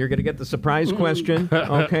 and you're going to get the surprise question.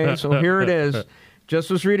 Okay, so here it is. Just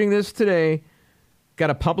was reading this today. Got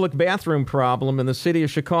a public bathroom problem in the city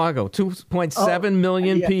of Chicago. 2.7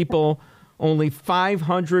 million people, only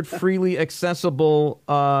 500 freely accessible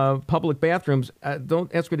public bathrooms.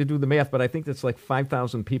 Don't ask me to do the math, but I think that's like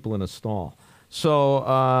 5,000 people in a stall. So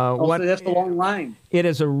so that's a long line. It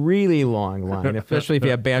is a really long line, especially if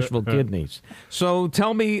you have bashful kidneys. So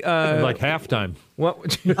tell me, like halftime.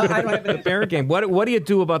 What I don't have the bear game? What do you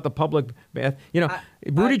do about the public bath?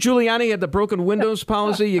 Rudy Giuliani had the broken windows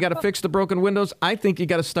policy. You got to fix the broken windows. I think you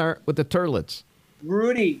got to start with the toilets.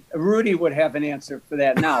 Rudy would have an answer for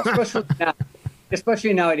that now,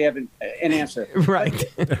 especially now he'd have an answer. Right.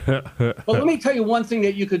 But let me tell you one thing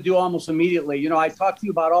that you could do almost immediately. I talked to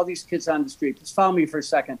you about all these kids on the street. Just follow me for a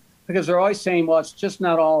second, because they're always saying, well, it's just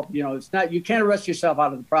not all, it's not, you can't arrest yourself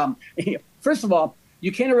out of the problem. First of all,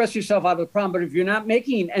 you can't arrest yourself out of the problem, but if you're not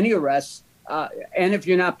making any arrests, and if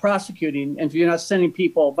you're not prosecuting, and if you're not sending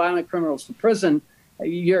violent criminals to prison,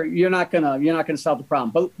 you're not gonna solve the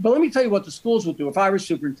problem. But let me tell you what the schools would do. If I were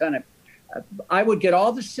superintendent, I would get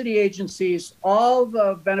all the city agencies, all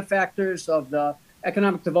the benefactors of the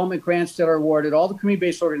economic development grants that are awarded, all the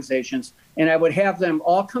community-based organizations, and I would have them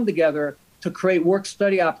all come together to create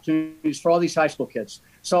work-study opportunities for all these high school kids.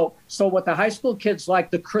 So what the high school kids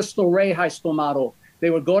like, the Crystal Ray High School model, they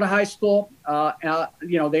would go to high school,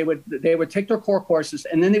 they would take their core courses,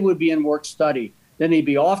 and then they would be in work-study. Then they'd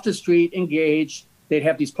be off the street, engaged. They'd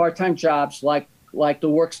have these part-time jobs like the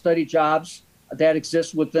work-study jobs that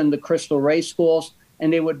exist within the Crystal Ray schools,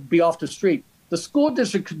 and they would be off the street. The school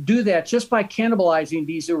district could do that just by cannibalizing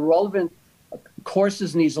these irrelevant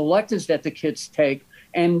courses and these electives that the kids take.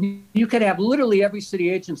 And you could have literally every city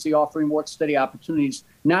agency offering work-study opportunities,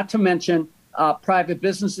 not to mention private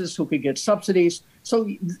businesses who could get subsidies. So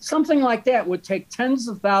something like that would take tens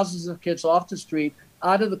of thousands of kids off the street,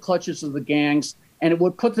 out of the clutches of the gangs, and it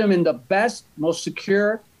would put them in the best, most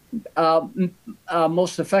secure,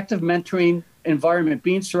 most effective mentoring environment,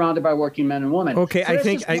 being surrounded by working men and women. Okay, So I that's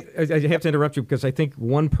think just- I have to interrupt you because I think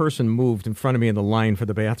one person moved in front of me in the line for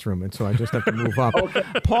the bathroom, and so I just have to move up.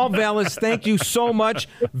 Paul Vallas, thank you so much.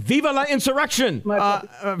 Viva la insurrection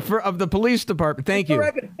of the police department. Thank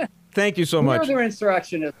you. Thank you so much. You're an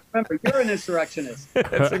insurrectionist. Remember, you're an insurrectionist.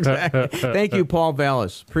 That's exactly. Thank you, Paul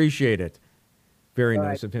Vallas. Appreciate it. Very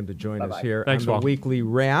nice of him to join us here Thanks, on the Paul. Weekly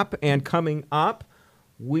Wrap. And coming up,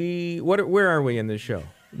 where are we in this show?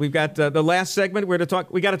 We've got the last segment. We got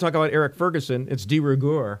to talk about Eric Ferguson. It's de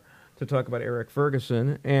rigueur to talk about Eric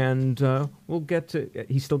Ferguson, and we'll get to.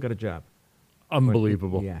 He's still got a job.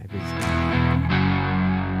 Unbelievable. Yeah. It is.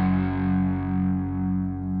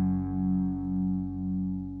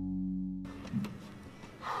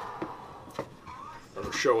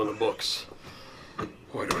 Another show in the books.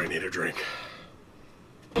 Why do I need a drink?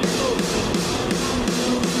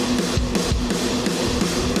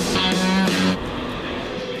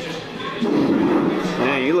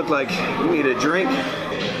 Man, you look like you need a drink.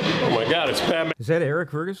 Oh my God, it's Batman. Is that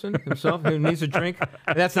Eric Ferguson himself who needs a drink?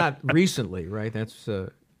 That's not recently, right? That's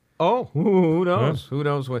who knows? Who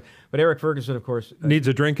knows what? But Eric Ferguson, of course, needs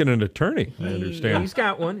a drink and an attorney. I understand. He's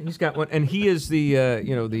got one, and he is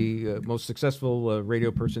the most successful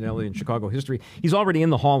radio personality in Chicago history. He's already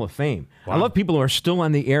in the Hall of Fame. Wow. I love people who are still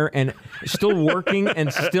on the air and still working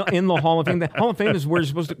and still in the Hall of Fame. The Hall of Fame is where you're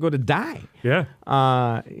supposed to go to die. Yeah.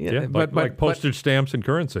 But like postage stamps and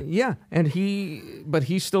currency. Yeah, but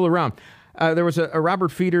he's still around. There was a Robert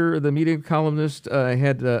Feeder, the media columnist,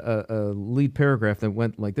 had a lead paragraph that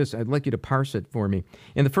went like this. I'd like you to parse it for me.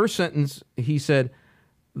 In the first sentence, he said,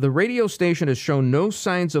 "The radio station has shown no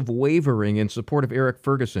signs of wavering in support of Eric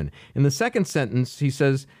Ferguson." In the second sentence, he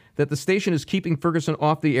says that the station is keeping Ferguson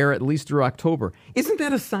off the air at least through October. Isn't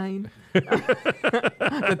that a sign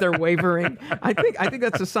that they're wavering? I think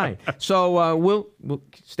that's a sign. So we'll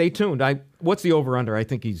stay tuned. What's the over-under? I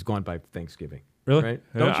think he's gone by Thanksgiving. Really? Right?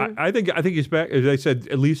 Yeah, I think he's back. As I said,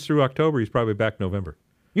 at least through October. He's probably back November.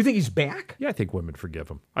 You think he's back? Yeah, I think women forgive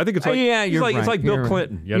him. I think it's like it's like Bill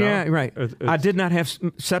Clinton. You know? Yeah, right. I did not have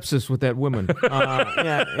sepsis with that woman.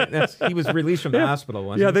 He was released from the hospital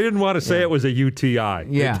once. Yeah, they didn't want to say it was a UTI.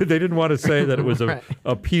 Yeah. They didn't want to say that it was Right.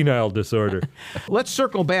 a penile disorder. Let's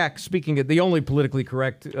circle back. Speaking of the only politically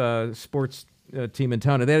correct sports team in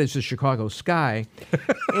town, and that is the Chicago Sky.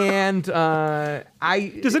 And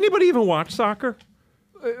does anybody even watch soccer?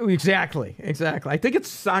 Exactly. I think it's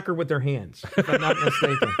soccer with their hands, if I'm not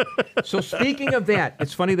mistaken. So speaking of that,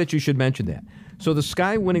 it's funny that you should mention that. So the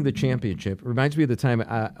Sky winning the championship reminds me of the time,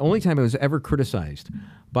 only time I was ever criticized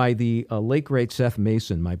by the late great Seth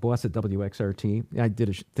Mason, my boss at WXRT. I did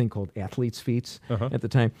a thing called Athletes Feats at the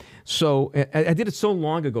time. So I did it so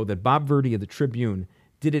long ago that Bob Verdi of the Tribune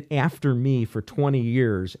did it after me for 20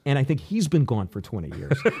 years, and I think he's been gone for 20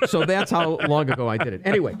 years. So that's how long ago I did it.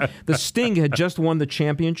 Anyway, the Sting had just won the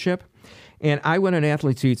championship, and I went on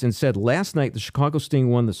Athletes Feats and said, last night the Chicago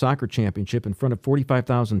Sting won the soccer championship in front of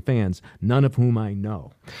 45,000 fans, none of whom I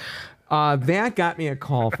know. That got me a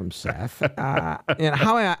call from Seth. And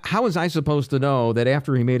how was I supposed to know that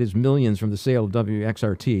after he made his millions from the sale of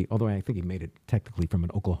WXRT, although I think he made it technically from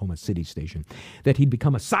an Oklahoma City station, that he'd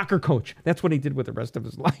become a soccer coach? That's what he did with the rest of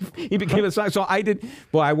his life. He became a soccer. So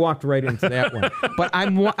I walked right into that one. But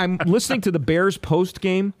I'm listening to the Bears post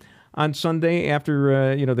game on Sunday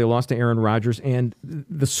after they lost to Aaron Rodgers, and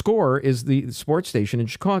the Score is the sports station in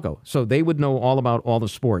Chicago, so they would know all about all the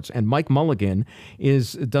sports. And Mike Mulligan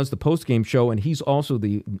does the post-game show, and he's also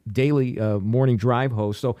the daily morning drive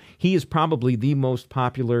host, so he is probably the most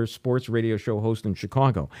popular sports radio show host in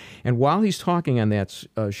Chicago. And while he's talking on that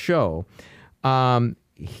show,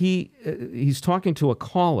 he's talking to a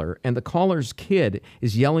caller, and the caller's kid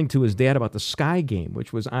is yelling to his dad about the Sky game,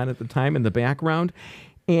 which was on at the time in the background.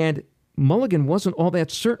 And Mulligan wasn't all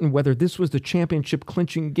that certain whether this was the championship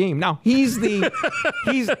clinching game. Now he did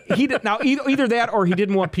now either that or he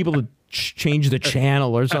didn't want people to change the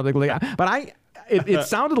channel or something like that. But it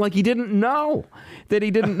sounded like he didn't know that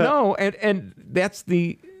he didn't know, and that's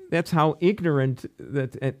how ignorant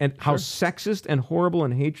and how sexist and horrible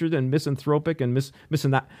and hatred and misanthropic and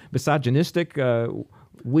misogynistic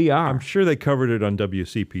we are. I'm sure they covered it on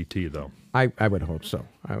WCPT, though. I would hope so.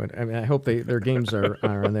 I hope their games are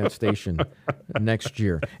on that station next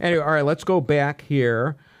year. Anyway, all right, let's go back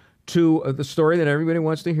here to the story that everybody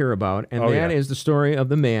wants to hear about, and that is the story of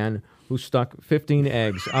the man who stuck 15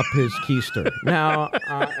 eggs up his keister. Now,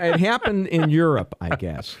 it happened in Europe, I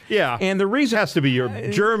guess. Yeah. And the reason has to be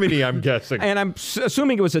Germany, I'm guessing. And I'm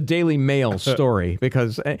assuming it was a Daily Mail story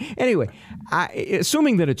because, anyway,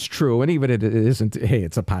 assuming that it's true, and even if it isn't, hey,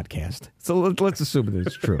 it's a podcast. So let's assume that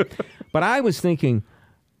it's true. But I was thinking,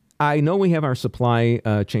 I know we have our supply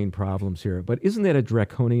chain problems here, but isn't that a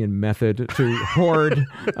draconian method to hoard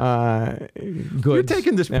goods? You're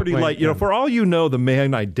taking this pretty light. For all you know, the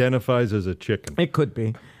man identifies as a chicken. It could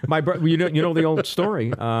be. My you know the old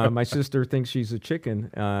story. My sister thinks she's a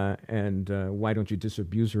chicken, and why don't you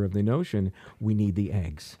disabuse her of the notion we need the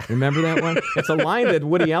eggs? Remember that one? It's a line that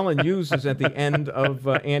Woody Allen uses at the end of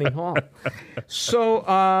Annie Hall. So,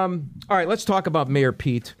 all right, let's talk about Mayor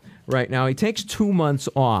Pete. Right now, he takes 2 months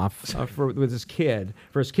off for his kid,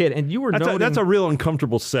 and you were noting... That's a real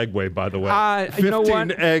uncomfortable segue, by the way.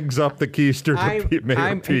 15 eggs up the keister to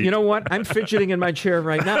Mayor Pete. You know what? I'm fidgeting in my chair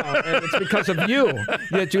right now, and it's because of you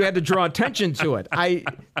that you had to draw attention to it. Why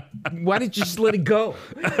did you just let it go?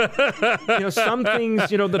 Some things,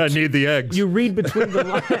 I need the eggs. You read between the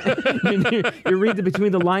lines. You read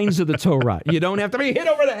between the lines of the Torah. You don't have to be hit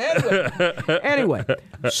over the head with it. Anyway,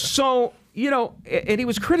 so... and he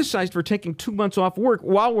was criticized for taking 2 months off work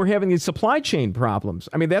while we're having these supply chain problems.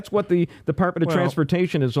 I mean, that's what the Department of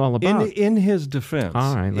Transportation is all about. In his defense.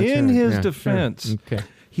 All right. In his defense. Sure. Okay.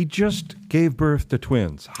 He just gave birth to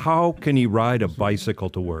twins. How can he ride a bicycle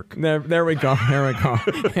to work? There we go.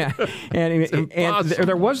 Yeah. And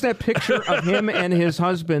there was that picture of him and his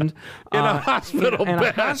husband in a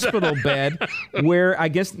hospital bed where I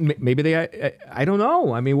guess maybe I don't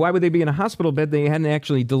know. I mean, why would they be in a hospital bed? They hadn't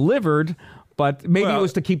actually delivered. But maybe it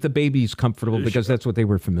was to keep the babies comfortable because that's what they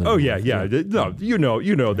were familiar with. Yeah. No,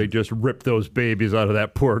 you know, they just ripped those babies out of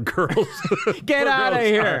that poor girl's. Get out of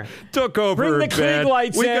here. Took over Bring her the bed. Klieg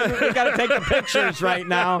lights in. We got to take the pictures right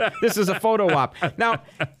now. This is a photo op. Now,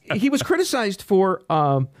 he was criticized for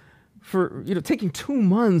taking 2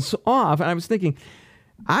 months off. And I was thinking,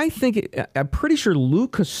 I'm pretty sure Lou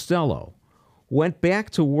Costello went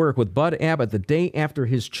back to work with Bud Abbott the day after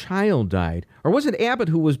his child died. Or was it Abbott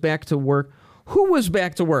who was back to work? Who was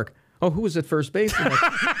back to work? Oh, who was at first base? All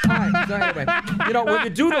right, so anyway, when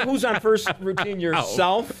you do the who's on first routine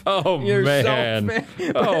yourself. Man.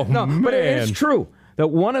 But it is true that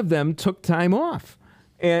one of them took time off.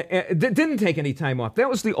 And didn't take any time off. That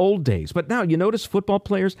was the old days. But now you notice football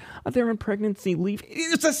players, they're on pregnancy leave.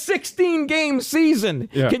 It's a 16-game season.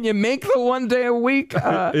 Yeah. Can you make the 1 day a week?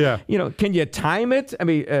 Yeah. Can you time it? I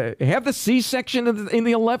mean, have the C-section in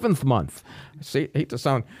the 11th month. I hate to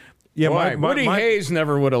sound... Yeah, Woody Hayes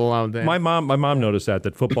never would have allowed that. My mom noticed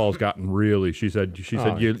that football's gotten really. She said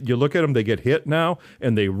you look at them, they get hit now,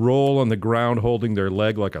 and they roll on the ground holding their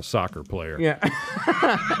leg like a soccer player. Yeah.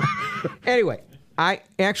 Anyway, I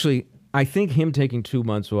think him taking 2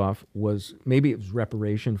 months off was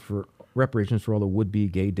reparations for all the would-be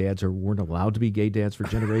gay dads or weren't allowed to be gay dads for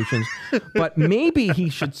generations. But maybe he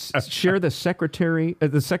should share the secretary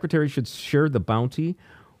should share the bounty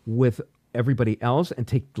with everybody else and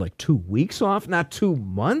take like 2 weeks off, not 2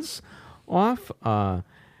 months off.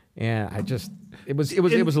 It was a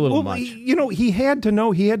little much. He had to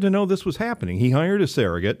know this was happening. He hired a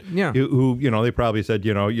surrogate who they probably said,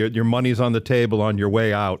 your money's on the table on your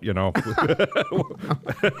way out, He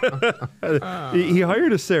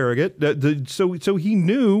hired a surrogate. So he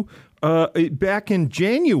knew back in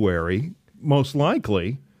January, most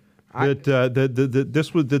likely, that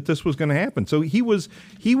this was going to happen. So he was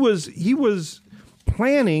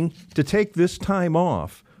planning to take this time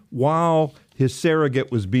off while his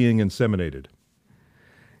surrogate was being inseminated.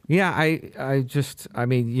 Yeah, I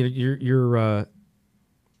mean, you're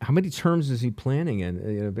how many terms is he planning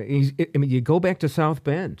in? You go back to South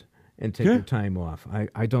Bend and take your time off.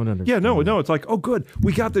 I don't understand. Yeah, no, it's like, oh, good,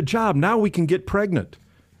 we got the job. Now we can get pregnant.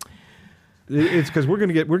 It's because we're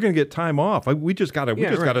gonna get time off. We just got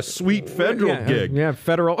a sweet federal gig. Yeah,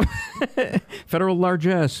 federal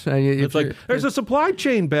largesse. It's like there's a supply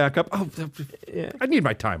chain backup. Oh, I need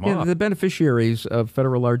my time off. The beneficiaries of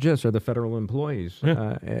federal largesse are the federal employees,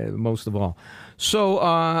 most of all.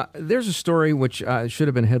 So there's a story which should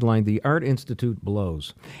have been headlined, "The Art Institute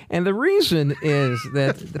Blows." And the reason is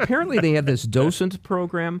that apparently they had this docent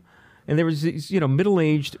program, and there was these,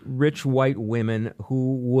 middle-aged, rich white women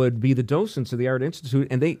who would be the docents of the Art Institute,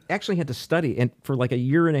 and they actually had to study and for like a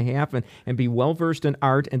year and a half and be well-versed in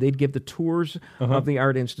art, and they'd give the tours of the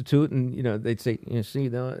Art Institute, and, they'd say, see,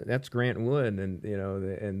 that's Grant Wood, and,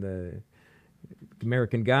 and the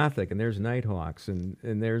American Gothic, and there's Nighthawks, and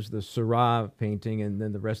there's the Seurat painting, and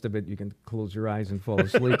then the rest of it you can close your eyes and fall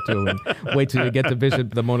asleep to, and wait till you get to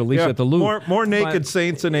visit the Mona Lisa at the Louvre. More naked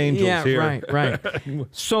saints and angels here. Right.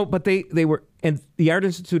 So, but they were, and the Art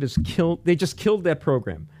Institute is killed. They just killed that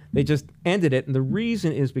program. They just ended it, and the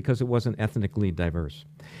reason is because it wasn't ethnically diverse,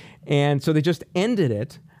 and so they just ended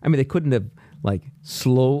it. I mean, they couldn't have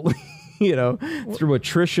slowly. Through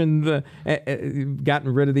attrition,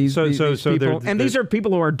 gotten rid of these people, and these are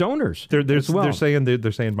people who are donors. They're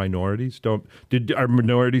saying minorities are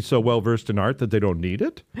minorities so well versed in art that they don't need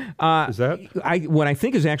it. Is that what I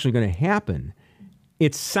think is actually going to happen?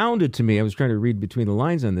 It sounded to me, I was trying to read between the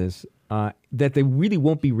lines on this, that they really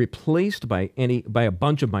won't be replaced by a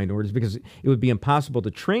bunch of minorities, because it would be impossible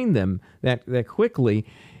to train them that quickly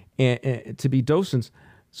to be docents.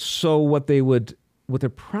 So what they're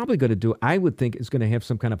probably going to do, I would think, is going to have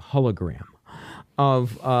some kind of hologram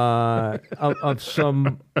of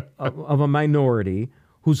a minority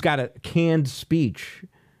who's got a canned speech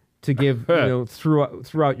to give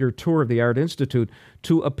throughout your tour of the Art Institute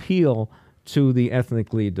to appeal to the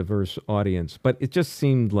ethnically diverse audience. But it just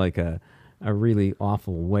seemed like a really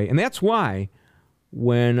awful way, and that's why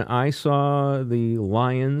when I saw the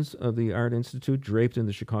lions of the Art Institute draped in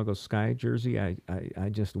the Chicago Sky jersey, I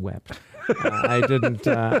just wept.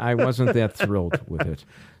 I wasn't that thrilled with it.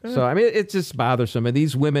 So, I mean, it's just bothersome. And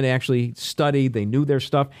these women actually studied, they knew their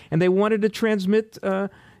stuff, and they wanted to transmit, the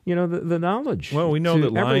knowledge. Well, we know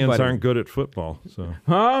that lions aren't good at football, so.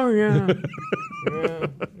 Oh, yeah.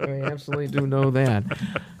 We absolutely do know that.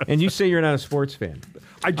 And you say you're not a sports fan.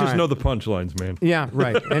 I just know the punchlines, man. Yeah,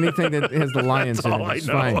 right. Anything that has the lions in it is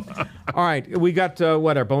fine. All right, we got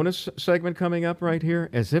our bonus segment coming up right here,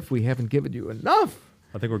 as if we haven't given you enough.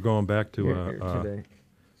 I think we're going back to today.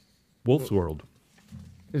 Wolf's World.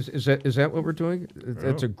 Is that what we're doing?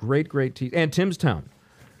 That's a great tease. And Tim's Town,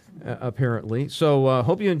 apparently. So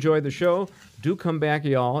hope you enjoyed the show. Do come back,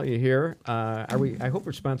 y'all. You hear? I hope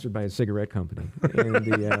we're sponsored by a cigarette company. And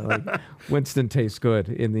the Winston tastes good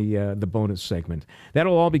in the bonus segment.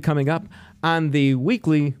 That'll all be coming up on the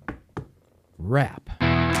weekly wrap.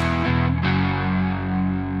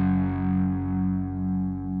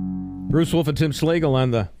 Bruce Wolf and Tim Slagle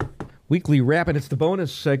on the weekly wrap, and it's the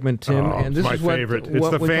bonus segment, Tim. And this is my favorite. It's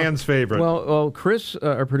the fans' favorite. Well, Chris,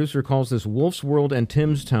 our producer, calls this Wolf's World and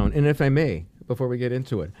Tim's Town. And if I may, before we get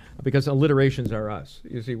into it, because alliterations are us.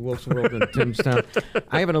 You see, Wolf's World and Tim's Town.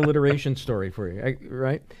 I have an alliteration story for you,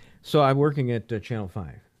 right? So I'm working at Channel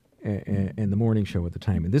 5 and the morning show at the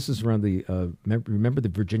time. And this is around the, remember the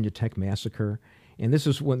Virginia Tech massacre? And this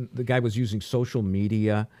is when the guy was using social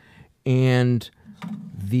media, and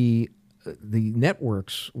the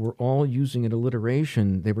networks were all using an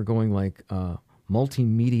alliteration. They were going like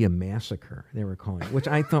multimedia massacre, they were calling it, which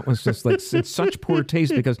I thought was just like in such poor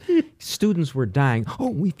taste, because students were dying. Oh,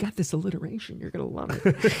 we've got this alliteration. You're going to love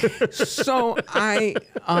it. So I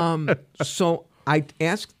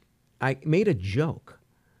made a joke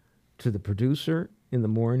to the producer in the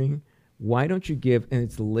morning. Why don't you give, and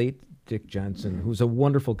it's the late Dick Johnson, who's a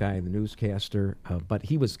wonderful guy, the newscaster, but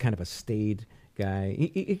he was kind of a staid guy.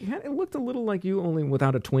 He kind of looked a little like you, only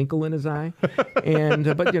without a twinkle in his eye, and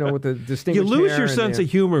but with the distinguished. You lose your sense of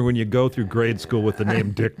humor when you go through grade school with the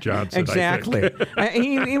name Dick Johnson. Exactly.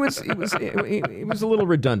 He was a little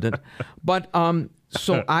redundant, but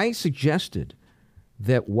so I suggested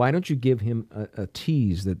that why don't you give him a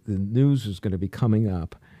tease that the news is going to be coming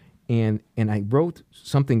up, and I wrote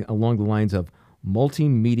something along the lines of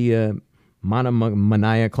multimedia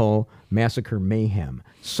monomaniacal massacre mayhem,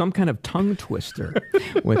 some kind of tongue twister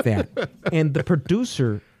with that. And the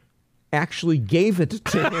producer actually gave it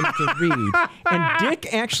to him to read. And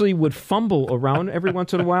Dick actually would fumble around every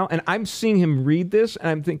once in a while. And I'm seeing him read this, and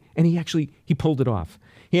I'm thinking, and he pulled it off.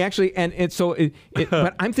 He actually,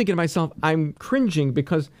 but I'm thinking to myself, I'm cringing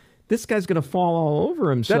because this guy's going to fall all over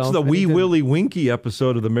himself. That's the Wee Willie Winky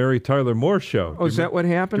episode of the Mary Tyler Moore Show. Oh, is that what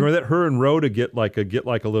happened? Do you remember that her and Rhoda get like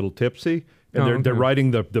a little tipsy? And they're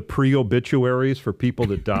writing the pre-obituaries for people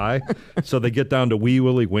that die. So they get down to Wee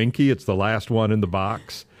Willie Winky. It's the last one in the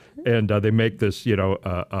box. And they make this,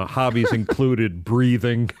 hobbies included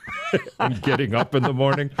breathing and getting up in the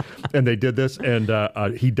morning. And they did this, and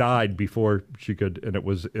he died before she could, and it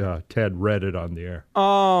was Ted read it on the air.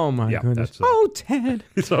 Oh my goodness! Ted.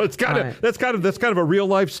 So it's that's kind of a real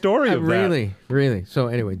life story of that. Really. So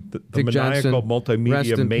anyway, the Dick maniacal Johnson,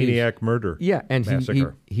 multimedia maniac murder. Yeah, and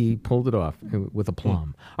massacre. he pulled it off with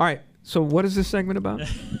aplomb. All right. So what is this segment about?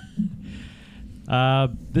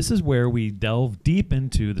 This is where we delve deep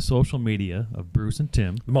into the social media of Bruce and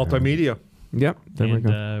Tim. The multimedia. Yep. There we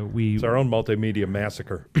go. It's our own multimedia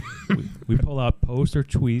massacre. we pull out posts or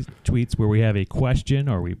tweets where we have a question,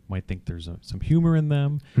 or we might think there's some humor in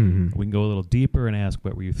them. Mm-hmm. We can go a little deeper and ask,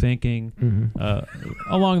 what were you thinking?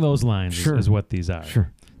 Mm-hmm. Along those lines is what these are.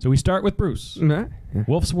 Sure. So we start with Bruce. Yeah.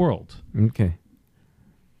 Wolf's World. Okay.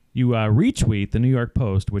 You retweet the New York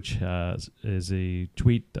Post, which is a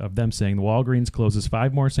tweet of them saying the Walgreens closes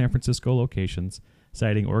 5 more San Francisco locations,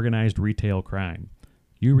 citing organized retail crime.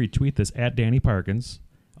 You retweet this at Danny Parkins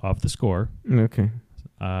of The Score. Okay.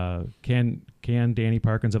 Can Danny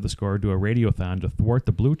Parkins of The Score do a radiothon to thwart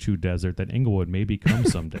the Blue Chew desert that Inglewood may become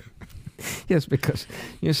someday? Yes, because,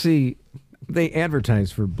 you see, they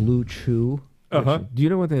advertise for Blue Chew. Uh-huh. Do you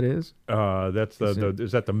know what that is? That's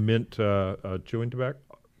is that the mint chewing tobacco?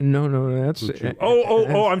 No, that's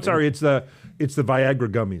I'm sorry. It's the Viagra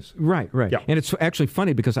gummies. Right. Yeah. And it's actually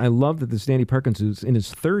funny because I love that this Danny Parkins, who's in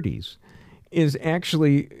his 30s, is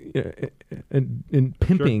actually in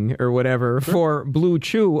pimping or whatever for Blue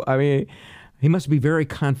Chew. I mean, he must be very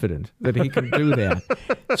confident that he can do that.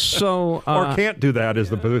 So or can't do that is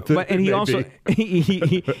the but and he also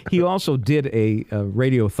he also did a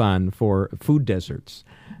radiothon for food deserts.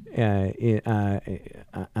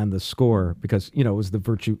 On The Score, because it was the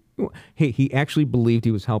virtue. He actually believed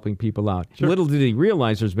he was helping people out. Sure. Little did he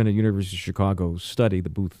realize there's been a University of Chicago study, the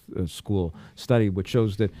Booth School study, which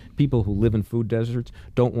shows that people who live in food deserts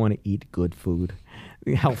don't want to eat good food,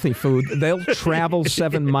 healthy food. They'll travel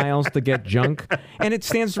 7 miles to get junk, and it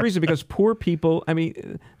stands to reason because poor people. I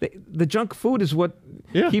mean, the junk food is what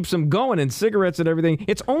keeps them going, and cigarettes and everything.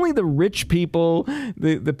 It's only the rich people,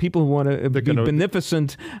 the people who want to be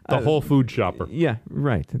beneficent. The whole food shopper. Yeah,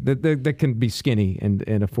 right. That can be skinny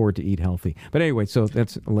and afford to eat healthy. But anyway, so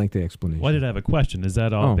that's a lengthy explanation. Well, I did have a question. Is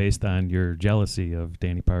that all based on your jealousy of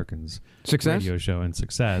Danny Parkins' success radio show and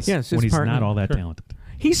success? Yes, when he's not all that talented.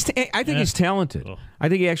 I think he's talented. I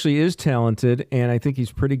think he actually is talented, and I think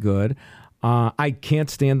he's pretty good. I can't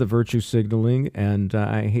stand the virtue signaling, and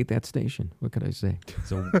I hate that station. What could I say?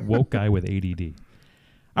 He's a woke guy with ADD.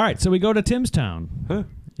 All right, so we go to Tim's town. Huh.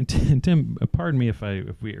 And Tim, pardon me if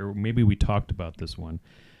maybe we talked about this one.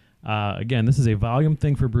 Again, this is a volume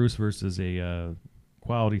thing for Bruce versus a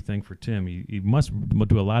quality thing for Tim. He must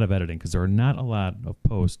do a lot of editing because there are not a lot of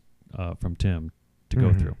posts from Tim to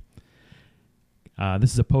go through.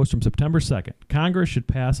 This is a post from September 2nd. Congress should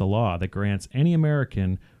pass a law that grants any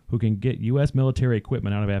American who can get U.S. military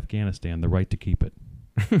equipment out of Afghanistan the right to keep it.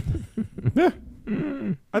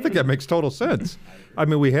 I think that makes total sense. I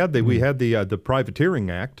mean, we had the Privateering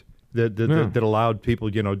Act that allowed people,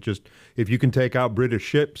 just if you can take out British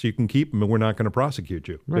ships, you can keep them, and we're not going to prosecute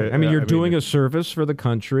you. Right. I mean, you're doing a service for the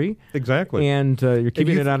country. Exactly. And you're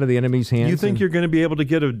keeping it out of the enemy's hands. You think you're going to be able to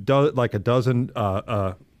get a dozen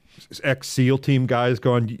ex-SEAL team guys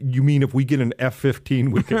going, you mean if we get an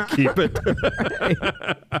F-15, we can keep it?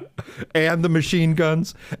 And the machine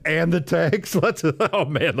guns and the tanks? Let's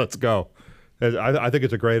go. I think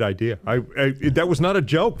it's a great idea. That was not a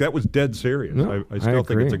joke. That was dead serious. No, I still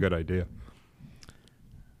think it's a good idea.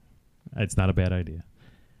 It's not a bad idea.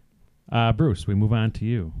 Bruce, we move on to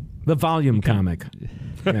you. The volume comic.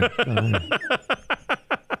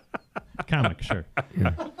 Comic, sure.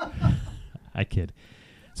 Yeah. I kid.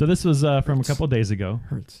 So this was from a couple of days ago.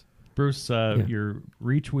 Hurts. Bruce, you're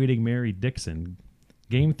retweeting Mary Dixon.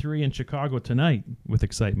 Game 3 in Chicago tonight with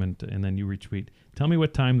excitement, and then you retweet. Tell me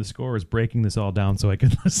what time The Score is breaking this all down so I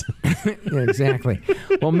can listen. Yeah, exactly.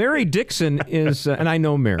 Well, Mary Dixon is, and I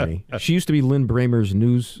know Mary. She used to be Lynn Bramer's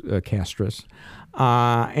newscastress,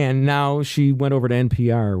 and now she went over to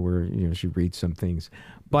NPR where she reads some things.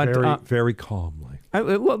 But very calmly. I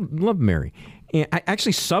love Mary. And I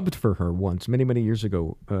actually subbed for her once, many, many years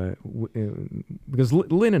ago, because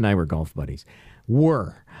Lynn and I were golf buddies.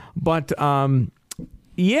 But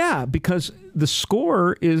Yeah, because the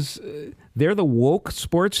Score is, they're the woke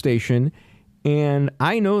sports station, and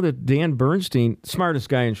I know that Dan Bernstein, smartest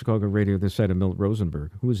guy in Chicago radio this side of Milt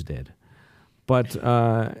Rosenberg, who is dead, but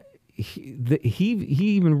he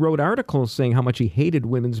even wrote articles saying how much he hated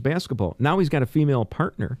women's basketball. Now he's got a female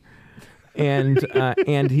partner, and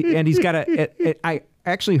he's got I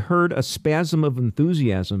actually heard a spasm of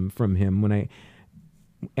enthusiasm from him when I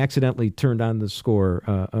accidentally turned on the Score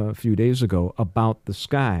a few days ago about the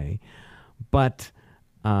Sky, but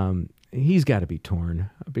he's got to be torn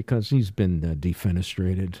because he's been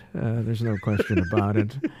defenestrated. There's no question about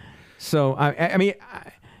it. So I mean,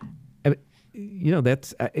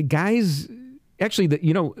 that's guys.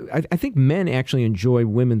 Actually, I think men actually enjoy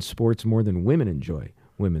women's sports more than women enjoy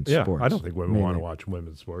women's sports. I don't think women want to watch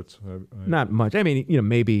women's sports. Not much. I mean,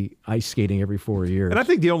 maybe ice skating every 4 years. And I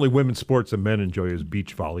think the only women's sports that men enjoy is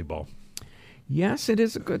beach volleyball. Yes, it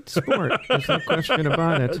is a good sport. There's no question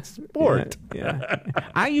about it. It's sport. Yeah.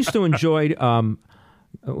 I used to enjoy,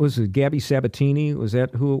 was it Gabby Sabatini? Was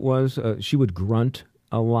that who it was? She would grunt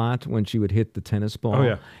a lot when she would hit the tennis ball. Oh,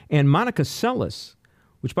 yeah. And Monica Seles,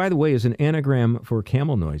 which, by the way, is an anagram for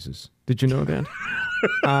camel noises. Did you know that?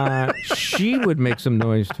 She would make some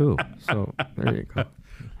noise, too. So there you go.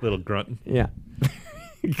 Little grunting. Yeah.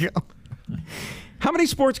 How many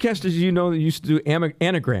sportscasters do you know that used to do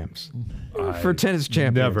anagrams for tennis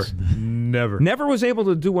champions? Never. Never was able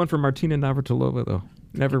to do one for Martina Navratilova, though.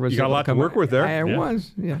 Never was. You got a lot to work with there. I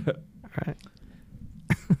was, yeah. All right.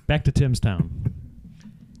 Back to Tim's Town.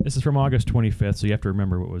 This is from August 25th, so you have to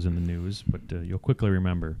remember what was in the news, but you'll quickly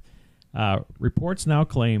remember. Reports now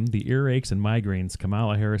claim the earaches and migraines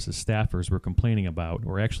Kamala Harris's staffers were complaining about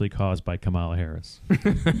were actually caused by Kamala Harris.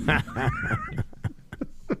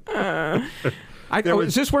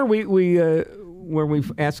 Is this where we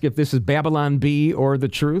ask if this is Babylon Bee or the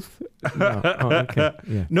truth? No. Oh, okay.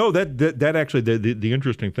 Yeah. No, that actually the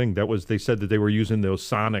interesting thing that was they said that they were using those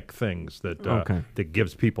sonic things that that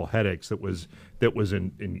gives people headaches. That was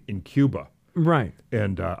in Cuba. Right.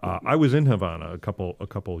 And I was in Havana a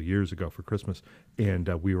couple years ago for Christmas, and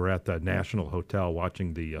we were at the National Hotel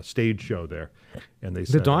watching the stage show there. And they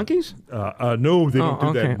said, The Donkeys? No, they don't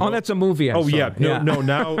do that. Oh, that's a movie. I saw. Yeah. No.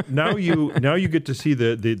 Now you get to see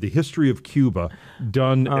the history of Cuba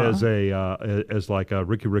done as like a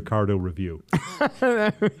Ricky Ricardo review.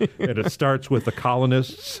 And it starts with the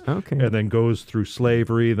colonists, and then goes through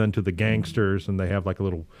slavery, then to the gangsters, and they have like a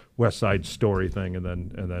little West Side Story thing, and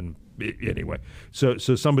then. Anyway, so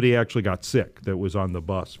somebody actually got sick that was on the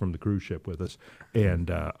bus from the cruise ship with us,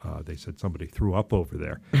 and they said somebody threw up over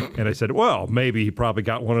there. And I said, well, maybe he probably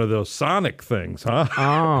got one of those sonic things, huh?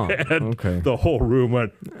 Oh, and the whole room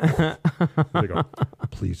went, they go,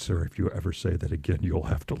 please, sir, if you ever say that again, you'll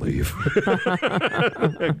have to leave.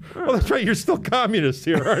 Well, that's right, you're still communist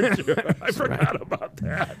here, aren't you? I forgot about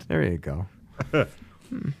that. There you go.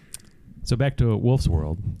 So back to Wolf's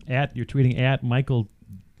World. You're tweeting at Michael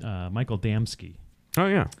Damsky. Oh,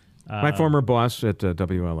 yeah. My former boss at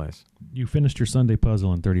WLS. You finished your Sunday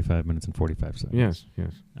puzzle in 35 minutes and 45 seconds.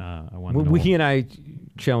 Yes. I want to know. He and I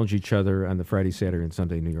challenge each other on the Friday, Saturday, and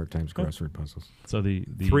Sunday New York Times crossword puzzles. So the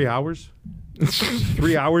 3 hours?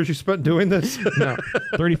 3 hours you spent doing this? No.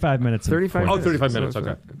 35 minutes. 35 minutes. 35 minutes,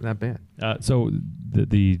 okay. Not bad. So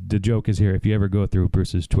the joke is here. If you ever go through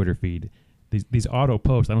Bruce's Twitter feed, these auto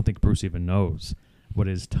posts, I don't think Bruce even knows, but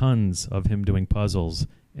is tons of him doing puzzles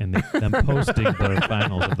and them posting the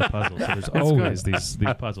finals of the puzzles. So there's always these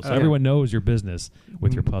puzzles. So everyone knows your business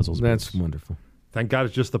with your puzzles. That's wonderful. Thank God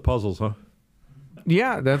it's just the puzzles, huh?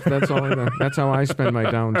 Yeah, that's all. That's how I spend my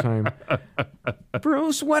downtime.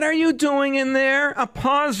 Bruce, what are you doing in there? A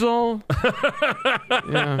puzzle.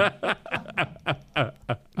 Yeah.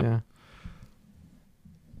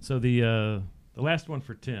 So the last one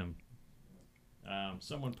for Tim.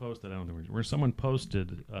 Someone posted. I don't know where. Someone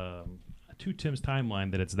posted to Tim's timeline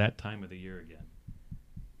that it's that time of the year again.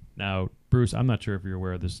 Now, Bruce, I'm not sure if you're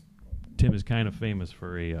aware of this. Tim is kind of famous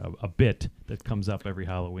for a bit that comes up every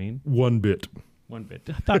Halloween. One bit.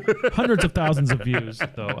 Hundreds of thousands of views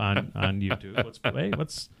though on YouTube. Let's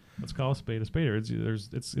call a spade a spade.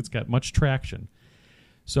 It's got much traction.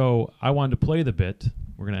 So I wanted to play the bit.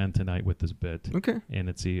 We're going to end tonight with this bit. Okay. And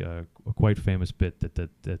it's a quite famous bit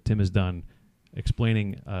that Tim has done,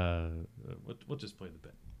 explaining. We'll just play the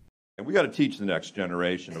bit. And we got to teach the next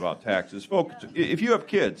generation about taxes, folks. If you have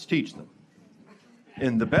kids, teach them.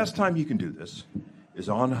 And the best time you can do this is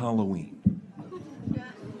on Halloween.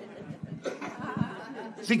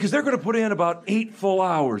 See, because they're going to put in about 8 full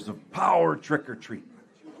hours of power trick-or-treat.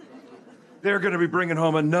 They're going to be bringing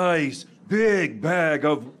home a nice, big bag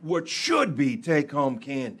of what should be take-home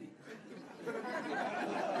candy.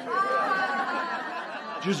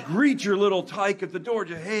 Just greet your little tyke at the door.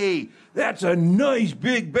 Just, hey, that's a nice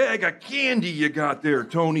big bag of candy you got there,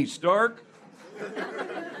 Tony Stark.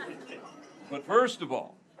 But first of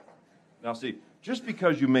all, now see, just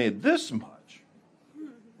because you made this much,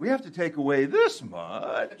 we have to take away this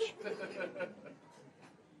much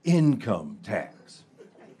income tax.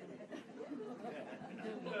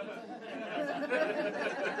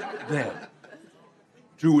 Then,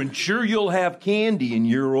 to ensure you'll have candy in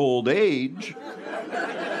your old age,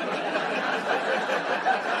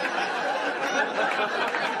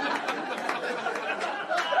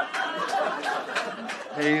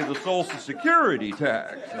 pay the Social Security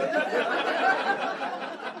tax.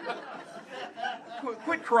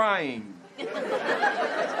 Quit crying.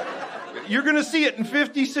 You're going to see it in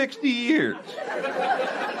 50, 60 years.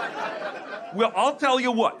 Well, I'll tell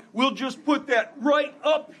you what. We'll just put that right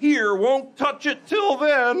up here. Won't touch it till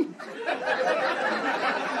then.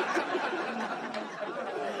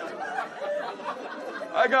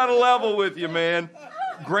 I got to level with you, man.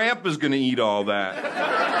 Grandpa's going to eat all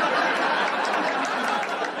that.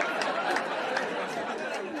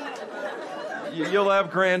 You'll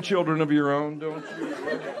have grandchildren of your own, don't you?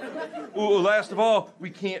 Ooh, last of all, we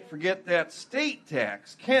can't forget that state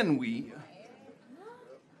tax, can we?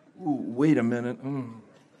 Ooh, wait a minute.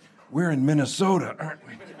 We're in Minnesota, aren't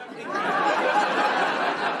we?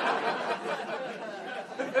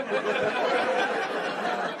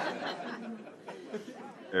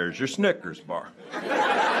 There's your Snickers bar.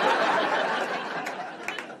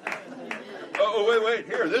 Oh, wait.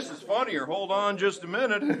 Here, this is funnier. Hold on just a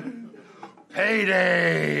minute.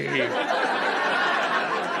 Payday!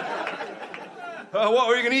 What,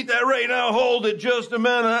 are you going to eat that right now? Hold it just a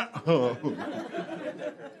minute.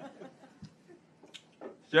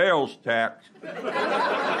 Sales tax.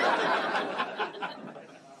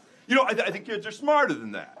 You know, I think kids are smarter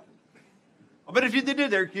than that. I bet if you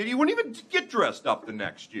did there, kid, you wouldn't even get dressed up the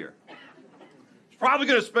next year. He's probably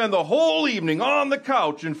going to spend the whole evening on the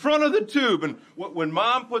couch in front of the tube, and when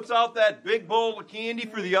Mom puts out that big bowl of candy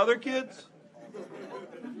for the other kids,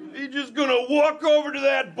 he's just going to walk over to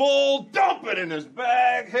that bowl, dump it in his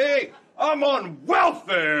bag. Hey, I'm on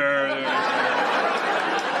welfare.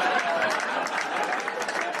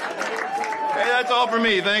 Hey, that's all for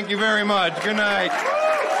me. Thank you very much. Good night.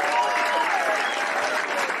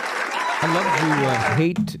 I love you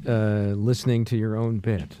hate listening to your own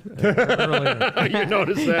bit. You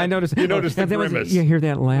noticed that? I noticed. You noticed the grimace. You hear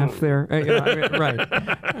that laugh there? Right.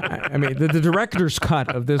 I mean, the director's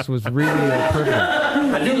cut of this was really perfect.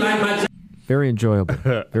 I didn't like my... Very enjoyable.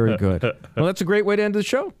 Very good. Well, that's a great way to end the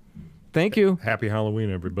show. Thank you. Happy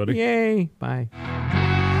Halloween, everybody. Yay. Bye.